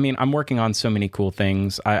working? I mean, I'm working on so many cool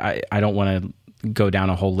things. I don't want to go down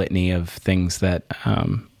a whole litany of things that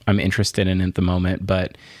I'm interested in at the moment,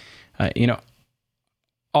 but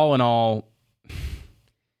all in all,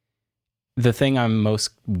 the thing I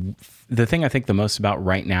think the most about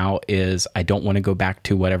right now is I don't want to go back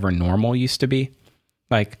to whatever normal used to be.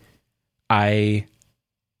 There's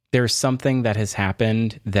something that has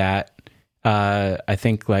happened that I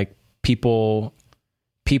think people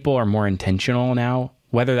are more intentional now,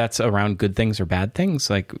 whether that's around good things or bad things.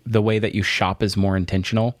 Like the way that you shop is more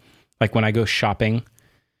intentional. Like when I go shopping,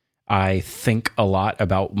 I think a lot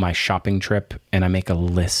about my shopping trip and I make a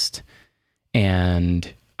list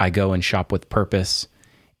and I go and shop with purpose.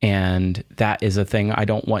 And that is a thing I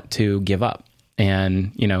don't want to give up.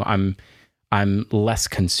 And, I'm less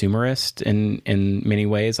consumerist in many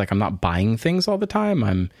ways. Like I'm not buying things all the time.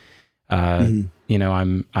 I'm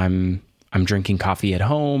drinking coffee at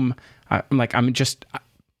home. I'm just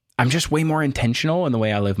way more intentional in the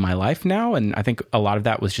way I live my life now. And I think a lot of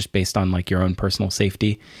that was just based on your own personal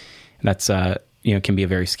safety. And that's, can be a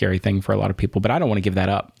very scary thing for a lot of people, but I don't want to give that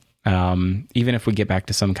up. Even if we get back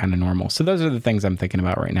to some kind of normal. So those are the things I'm thinking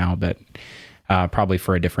about right now, but probably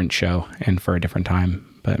for a different show and for a different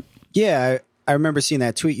time. But yeah, I remember seeing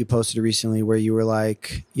that tweet you posted recently where you were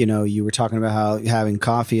like, you were talking about how having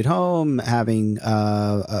coffee at home, having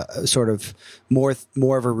a sort of more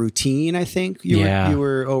of a routine. I think you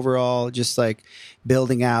were overall just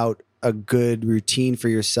building out a good routine for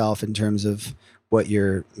yourself in terms of what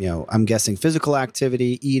you're, I'm guessing physical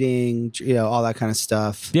activity, eating, all that kind of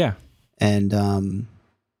stuff. Yeah. And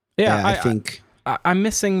I think I'm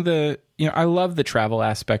missing I love the travel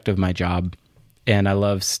aspect of my job, and I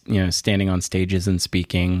love, standing on stages and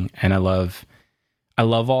speaking, and I love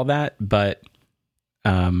all that. But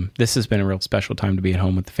this has been a real special time to be at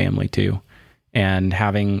home with the family too. And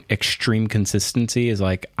having extreme consistency is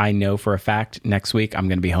I know for a fact next week I'm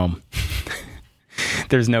going to be home.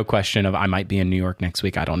 There's no question of I might be in New York next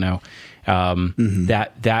week. I don't know.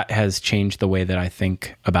 That has changed the way that I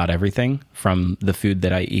think about everything, from the food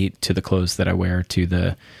that I eat to the clothes that I wear to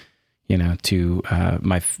the,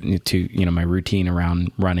 my routine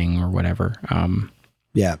around running or whatever.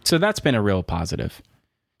 So that's been a real positive.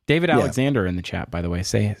 David Alexander in the chat, by the way.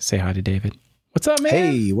 Say hi to David. What's up, man?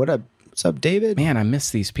 Hey, what up? What's up, David? Man, I miss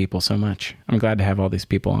these people so much. I'm glad to have all these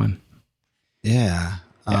people on. Yeah.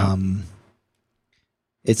 Yeah.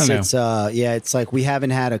 It's like we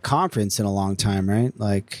haven't had a conference in a long time, right?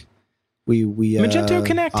 Like we Magento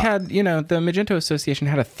Connect had, the Magento Association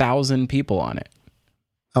had 1,000 people on it.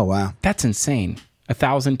 Oh wow, that's insane.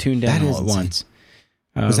 1,000 tuned in That all is at insane. once.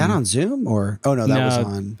 Was that on Zoom or? Oh no, that was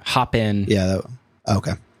on Hopin. Yeah.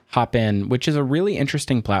 Okay. Hopin, which is a really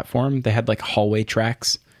interesting platform. They had like hallway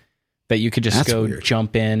tracks that you could just That's go weird.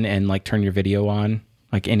 jump in and like turn your video on.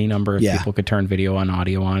 Like any number of Yeah. people could turn video on,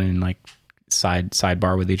 audio on, and like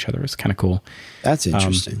sidebar with each other. It's kind of cool. That's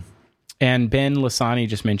interesting. And Ben Lasani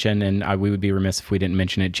just mentioned, and we would be remiss if we didn't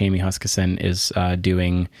mention it, Jamie Huskisson is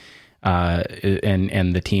doing,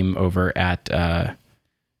 and the team over at,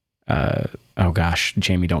 oh gosh,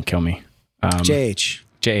 Jamie, don't kill me. JH,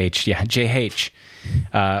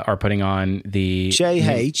 are putting on the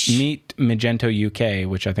JH. Meet Magento UK,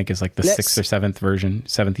 which I think is like the 6th or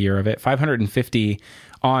 7th year of it. 550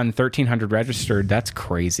 on 1,300 registered. That's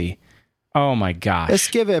crazy. Oh my gosh. Let's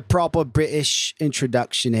give it a proper British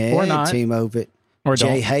introduction here. Or not. Team over Or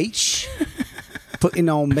don't. JH. Putting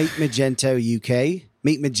on Meet Magento UK.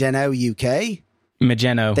 Meet Magento UK.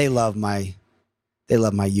 Magento. They love my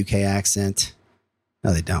UK accent.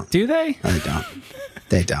 No, they don't. Do they? No, they don't.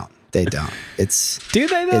 They don't. Do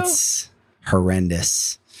they though? It's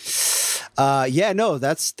horrendous.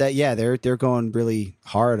 They're going really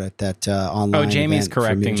hard at that online. Oh, Jamie's event for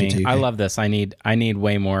correcting Magento me. UK. I love this. I need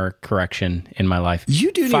way more correction in my life.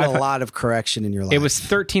 You do need a lot of correction in your life. It was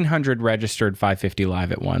 1,300 registered, 550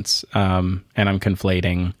 live at once, and I'm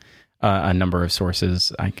conflating a number of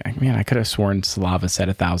sources. I could have sworn Slava said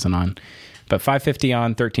 1,000 on, but 550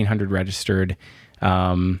 on, 1,300 registered.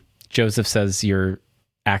 Joseph says your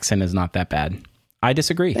accent is not that bad. I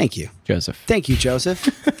disagree. Thank you, Joseph. Thank you, Joseph.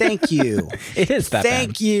 Thank you. It is that bad.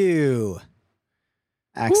 Thank you.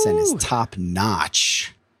 Accent Woo. is top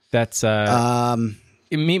notch. That's Meet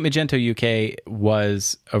Magento UK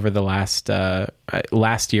was over the last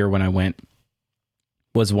year when I went,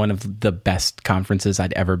 was one of the best conferences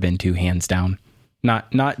I'd ever been to, hands down.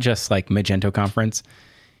 Not just like Magento conference.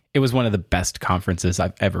 It was one of the best conferences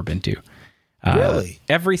I've ever been to. Really?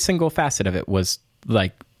 Every single facet of it was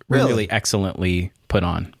like really excellently put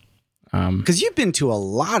on. Because you've been to a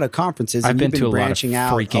lot of conferences. I've and been you've to a lot of branching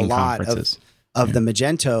out freaking a lot conferences of the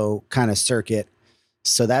Magento kind of circuit.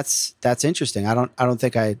 So that's interesting. I don't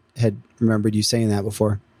think I had remembered you saying that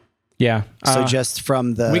before. Yeah. So just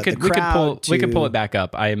from the we could crowd pull it back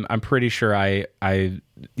up. I'm pretty sure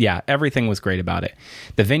everything was great about it.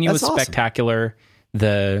 The venue was awesome. spectacular.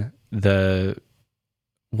 The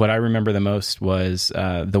what I remember the most was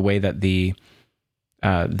the way that the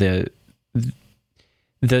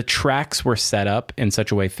tracks were set up in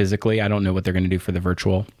such a way physically. I don't know what they're going to do for the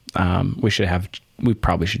virtual. We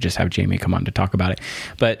probably should just have Jamie come on to talk about it.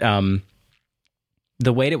 But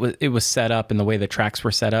the way it was set up and the way the tracks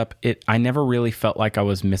were set up, I never really felt like I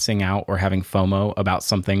was missing out or having FOMO about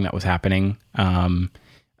something that was happening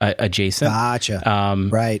adjacent. Gotcha.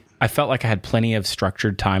 Right. I felt like I had plenty of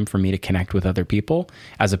structured time for me to connect with other people,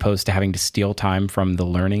 as opposed to having to steal time from the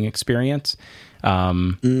learning experience.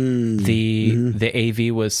 The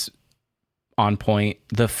AV was on point.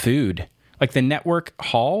 The food, like the network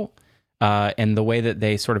hall, and the way that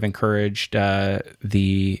they sort of encouraged I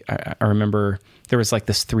remember there was like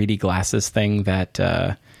this 3D glasses thing that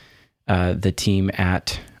the team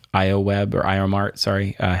at IOWeb or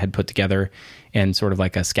IOMart, had put together, and sort of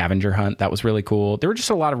like a scavenger hunt. That was really cool. There were just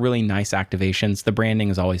a lot of really nice activations. The branding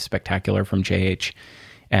is always spectacular from JH.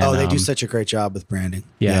 And, they do such a great job with branding.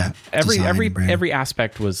 Yeah. Design and branding. Every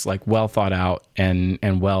aspect was like well thought out and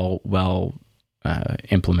well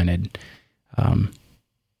implemented.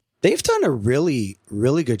 They've done a really,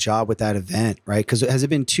 really good job with that event, right? Because has it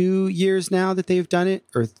been 2 years now that they've done it,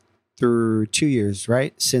 or through 2 years,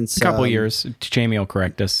 right? Since a couple years. Jamie will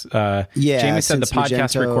correct us. Jamie said the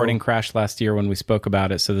podcast recording crashed last year when we spoke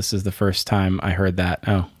about it, so this is the first time I heard that.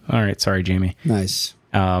 Oh, all right. Sorry, Jamie. Nice.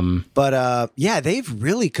 But they've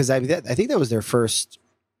really, because I think that was their first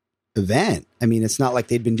event. I mean, it's not like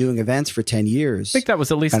they'd been doing events for 10 years. I think that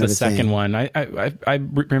was at least the second one. I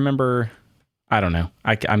remember. I don't know.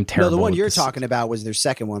 I'm terrible. No, the one you're talking about was their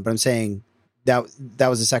second one, but I'm saying that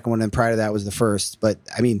was the second one, and prior to that was the first. But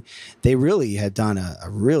I mean, they really had done a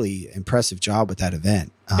really impressive job with that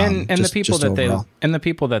event. And the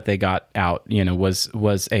people that they got out,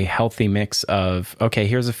 was a healthy mix of, okay,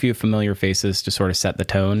 here's a few familiar faces to sort of set the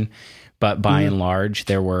tone, but by and large,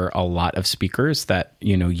 there were a lot of speakers that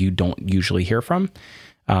you don't usually hear from,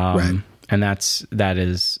 right. And that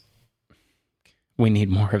is. We need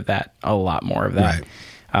more of that, a lot more of that.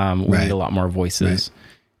 Right. We need a lot more voices.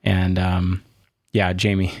 Right. And Yeah,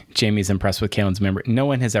 Jamie's impressed with Kalen's memory. No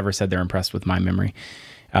one has ever said they're impressed with my memory.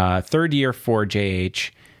 Third year for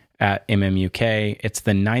JH at MMUK. It's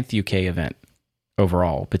the 9th UK event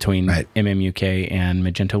overall between MMUK and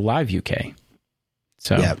Magento Live UK.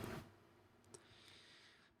 So,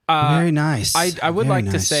 very nice. I would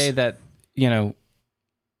like to say that, man,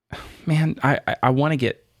 I want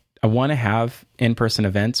to have in-person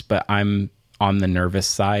events, but I'm on the nervous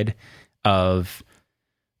side of,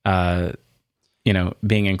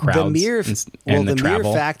 being in crowds. The mere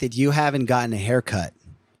fact that you haven't gotten a haircut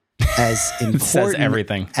as important says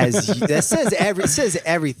everything. It says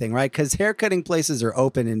everything, right? Because haircutting places are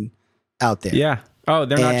open and out there. Yeah. Oh,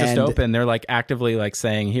 they're not just open. They're like actively like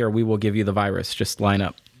saying, "Here, we will give you the virus. Just line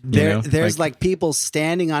up." There's like people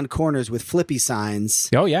standing on corners with flippy signs.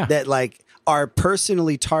 Oh yeah, that like are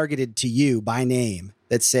personally targeted to you by name.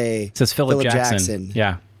 That it says Philip Jackson.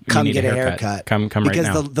 Yeah. Come get a haircut. Come because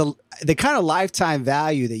right now. The kind of lifetime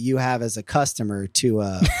value that you have as a customer to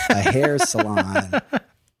a hair salon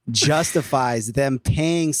justifies them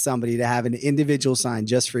paying somebody to have an individual sign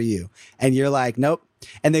just for you. And you're like, nope.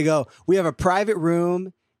 And they go, we have a private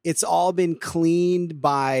room. It's all been cleaned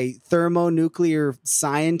by thermonuclear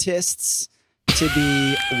scientists to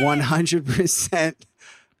be 100%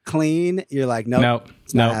 clean. You're like, nope.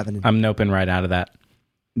 It's not happening. I'm noping right out of that.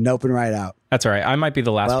 Noping right out. That's all right. I might be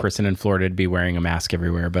the last person in Florida to be wearing a mask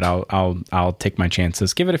everywhere, but I'll take my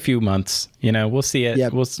chances. Give it a few months. We'll see it.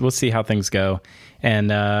 Yep. We'll see how things go, and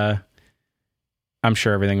I'm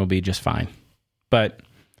sure everything will be just fine. But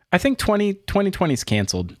I think 2020 is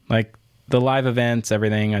canceled. Like the live events,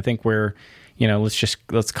 everything. I think we're,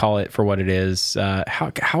 let's call it for what it is.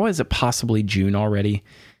 How is it possibly June already?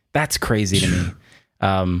 That's crazy to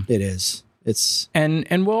me. It is. It's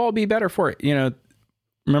and we'll all be better for it.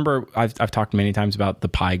 Remember, I've talked many times about the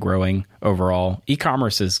pie growing overall.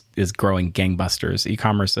 E-commerce is growing gangbusters.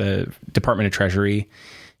 E-commerce, Department of Treasury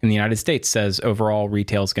in the United States says overall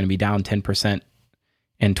retail is going to be down 10%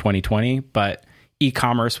 in 2020, but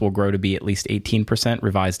e-commerce will grow to be at least 18%,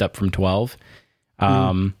 revised up from 12.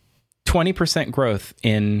 20% growth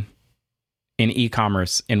in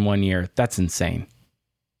e-commerce in 1 year. That's insane.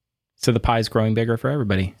 So the pie is growing bigger for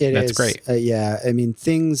everybody. That's great. Yeah. I mean,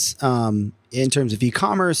 things in terms of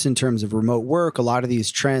e-commerce, in terms of remote work, a lot of these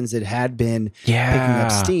trends that had been picking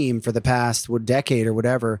up steam for the past decade or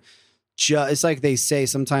whatever. It's like they say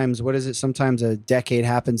sometimes, what is it? Sometimes a decade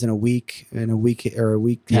happens in a week, or a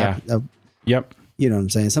week. Yeah. Yep. You know what I'm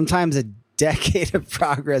saying? Sometimes a decade of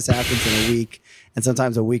progress happens in a week, and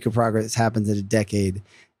sometimes a week of progress happens in a decade.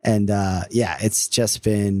 And it's just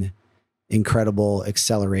been incredible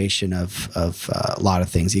acceleration of a lot of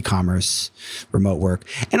things, e-commerce, remote work.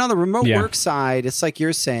 And on the remote work side, it's like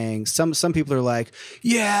you're saying, some people are like,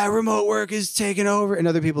 yeah, remote work is taking over. And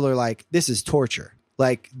other people are like, this is torture.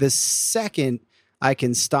 Like the second I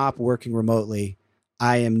can stop working remotely,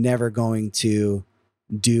 I am never going to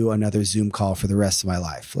do another Zoom call for the rest of my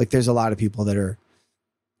life. Like there's a lot of people that are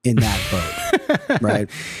in that boat, right?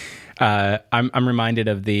 I'm reminded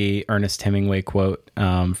of the Ernest Hemingway quote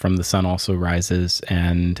from The Sun Also Rises,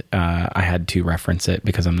 and I had to reference it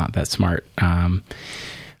because I'm not that smart.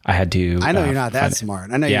 I had to. I know you're not that smart.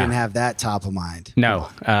 I know you didn't have that top of mind. No,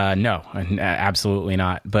 absolutely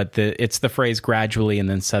not. But it's the phrase gradually and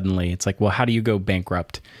then suddenly. It's like, well, how do you go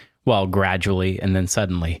bankrupt? Well, gradually and then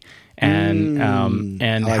suddenly. And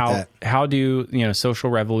how do social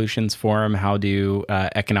revolutions form? How do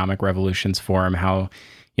economic revolutions form? How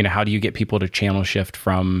do you get people to channel shift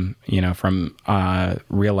from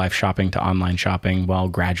real life shopping to online shopping? Well,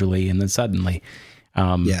 gradually and then suddenly.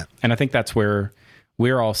 And I think that's where we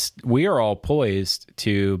are all poised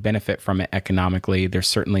to benefit from it economically. There's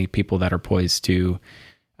certainly people that are poised to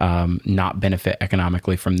not benefit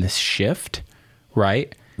economically from this shift,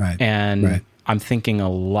 right? Right. And I'm thinking a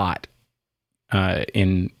lot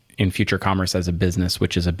in future commerce as a business,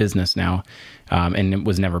 which is a business now, and it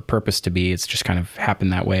was never purposed to be. It's just kind of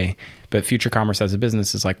happened that way. But future commerce as a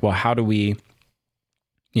business is like, well, how do we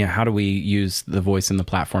use the voice and the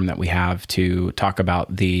platform that we have to talk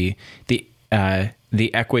about the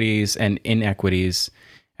equities and inequities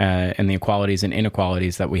and the equalities and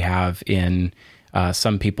inequalities that we have in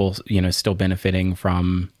some people, still benefiting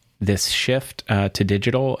from this shift to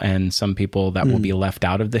digital, and some people that will be left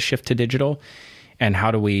out of the shift to digital. And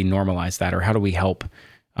how do we normalize that, or how do we help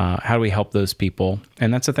those people?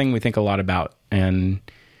 And that's the thing we think a lot about. And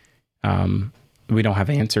we don't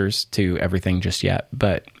have answers to everything just yet,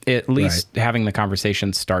 but at least having the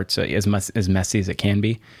conversation starts as messy as it can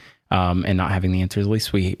be, and not having the answers. At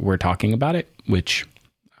least we're talking about it, which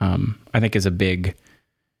I think is a big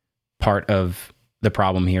part of the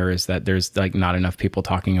problem here is that there's like not enough people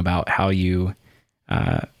talking about how you,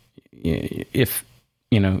 if,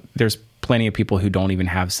 you know, there's plenty of people who don't even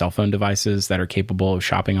have cell phone devices that are capable of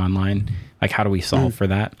shopping online. Like, how do we solve for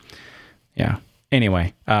that? Yeah.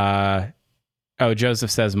 Anyway,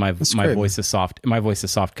 Joseph says my voice is soft. My voice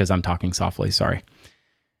is soft because I'm talking softly. Sorry.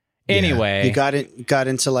 Anyway, you got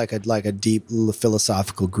into like a deep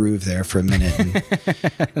philosophical groove there for a minute,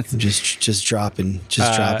 and just dropping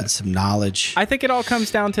some knowledge. I think it all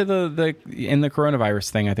comes down to the in the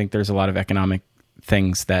coronavirus thing. I think there's a lot of economic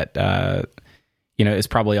things that is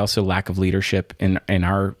probably also lack of leadership in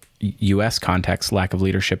our U.S. context, lack of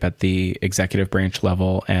leadership at the executive branch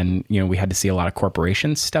level, and we had to see a lot of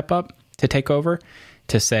corporations step up to take over,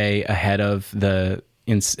 to say ahead of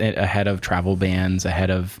travel bans,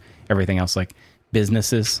 ahead of everything else, like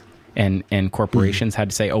businesses and corporations had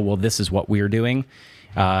to say, oh, well, this is what we're doing.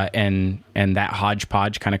 And that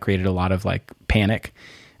hodgepodge kind of created a lot of like panic.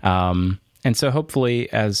 And so hopefully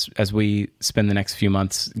as we spend the next few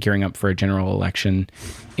months gearing up for a general election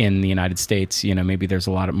in the United States, maybe there's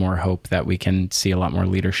a lot more hope that we can see a lot more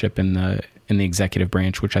leadership in the executive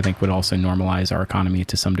branch, which I think would also normalize our economy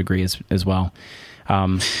to some degree as well.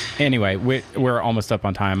 Anyway, we're almost up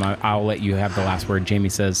on time. I'll let you have the last word. Jamie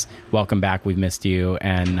says, welcome back. We've missed you.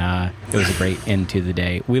 And it was a great end to the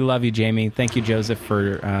day. We love you, Jamie. Thank you, Joseph,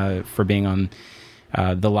 for being on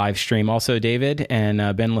the live stream. Also, David and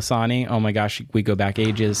Ben Lasani. Oh my gosh, we go back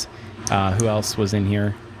ages. Who else was in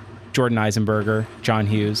here? Jordan Eisenberger, John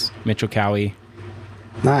Hughes, Mitchell Cowie.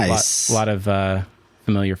 Nice. A lot of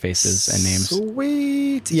familiar faces and names.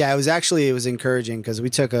 Sweet. Yeah, it was encouraging because we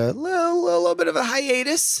took a little bit of a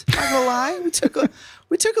hiatus. Not gonna lie, we took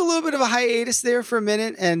a little bit of a hiatus there for a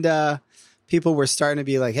minute, and people were starting to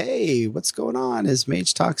be like, "Hey, what's going on? Is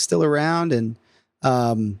Mage Talk still around?" And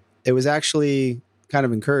it was actually kind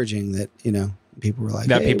of encouraging that people were like,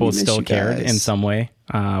 that hey, people still cared in some way.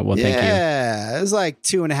 Well, thank you. Yeah, it was like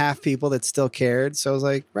 2.5 people that still cared. So I was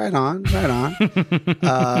like, right on.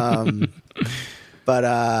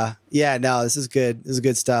 But yeah, no, this is good. This is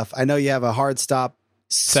good stuff. I know you have a hard stop.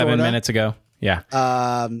 7 minutes ago. Yeah.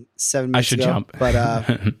 7 minutes I should ago, jump. But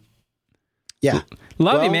yeah.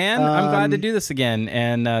 Love you, man. I'm glad to do this again.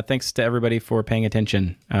 And thanks to everybody for paying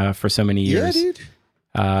attention for so many years. Yeah, dude.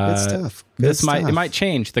 Good stuff. It might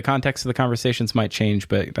change. The context of the conversations might change,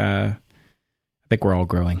 but I think we're all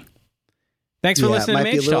growing. Thanks for listening to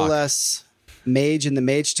Mage Talk. It might be a little less mage in the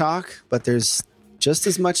Mage Talk, but there's just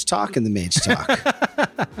as much talk in the Mage Talk.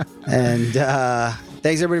 And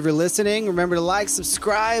thanks everybody for listening. Remember to like,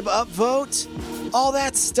 subscribe, upvote, all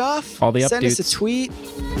that stuff. All the updates. Send us a tweet.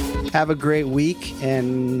 Have a great week,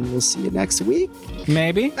 and we'll see you next week.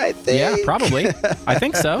 Maybe. I think. Yeah, probably. I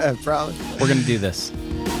think so. Probably. We're going to do this.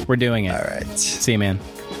 We're doing it. All right. See you, man.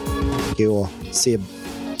 Cool. See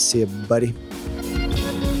you, buddy.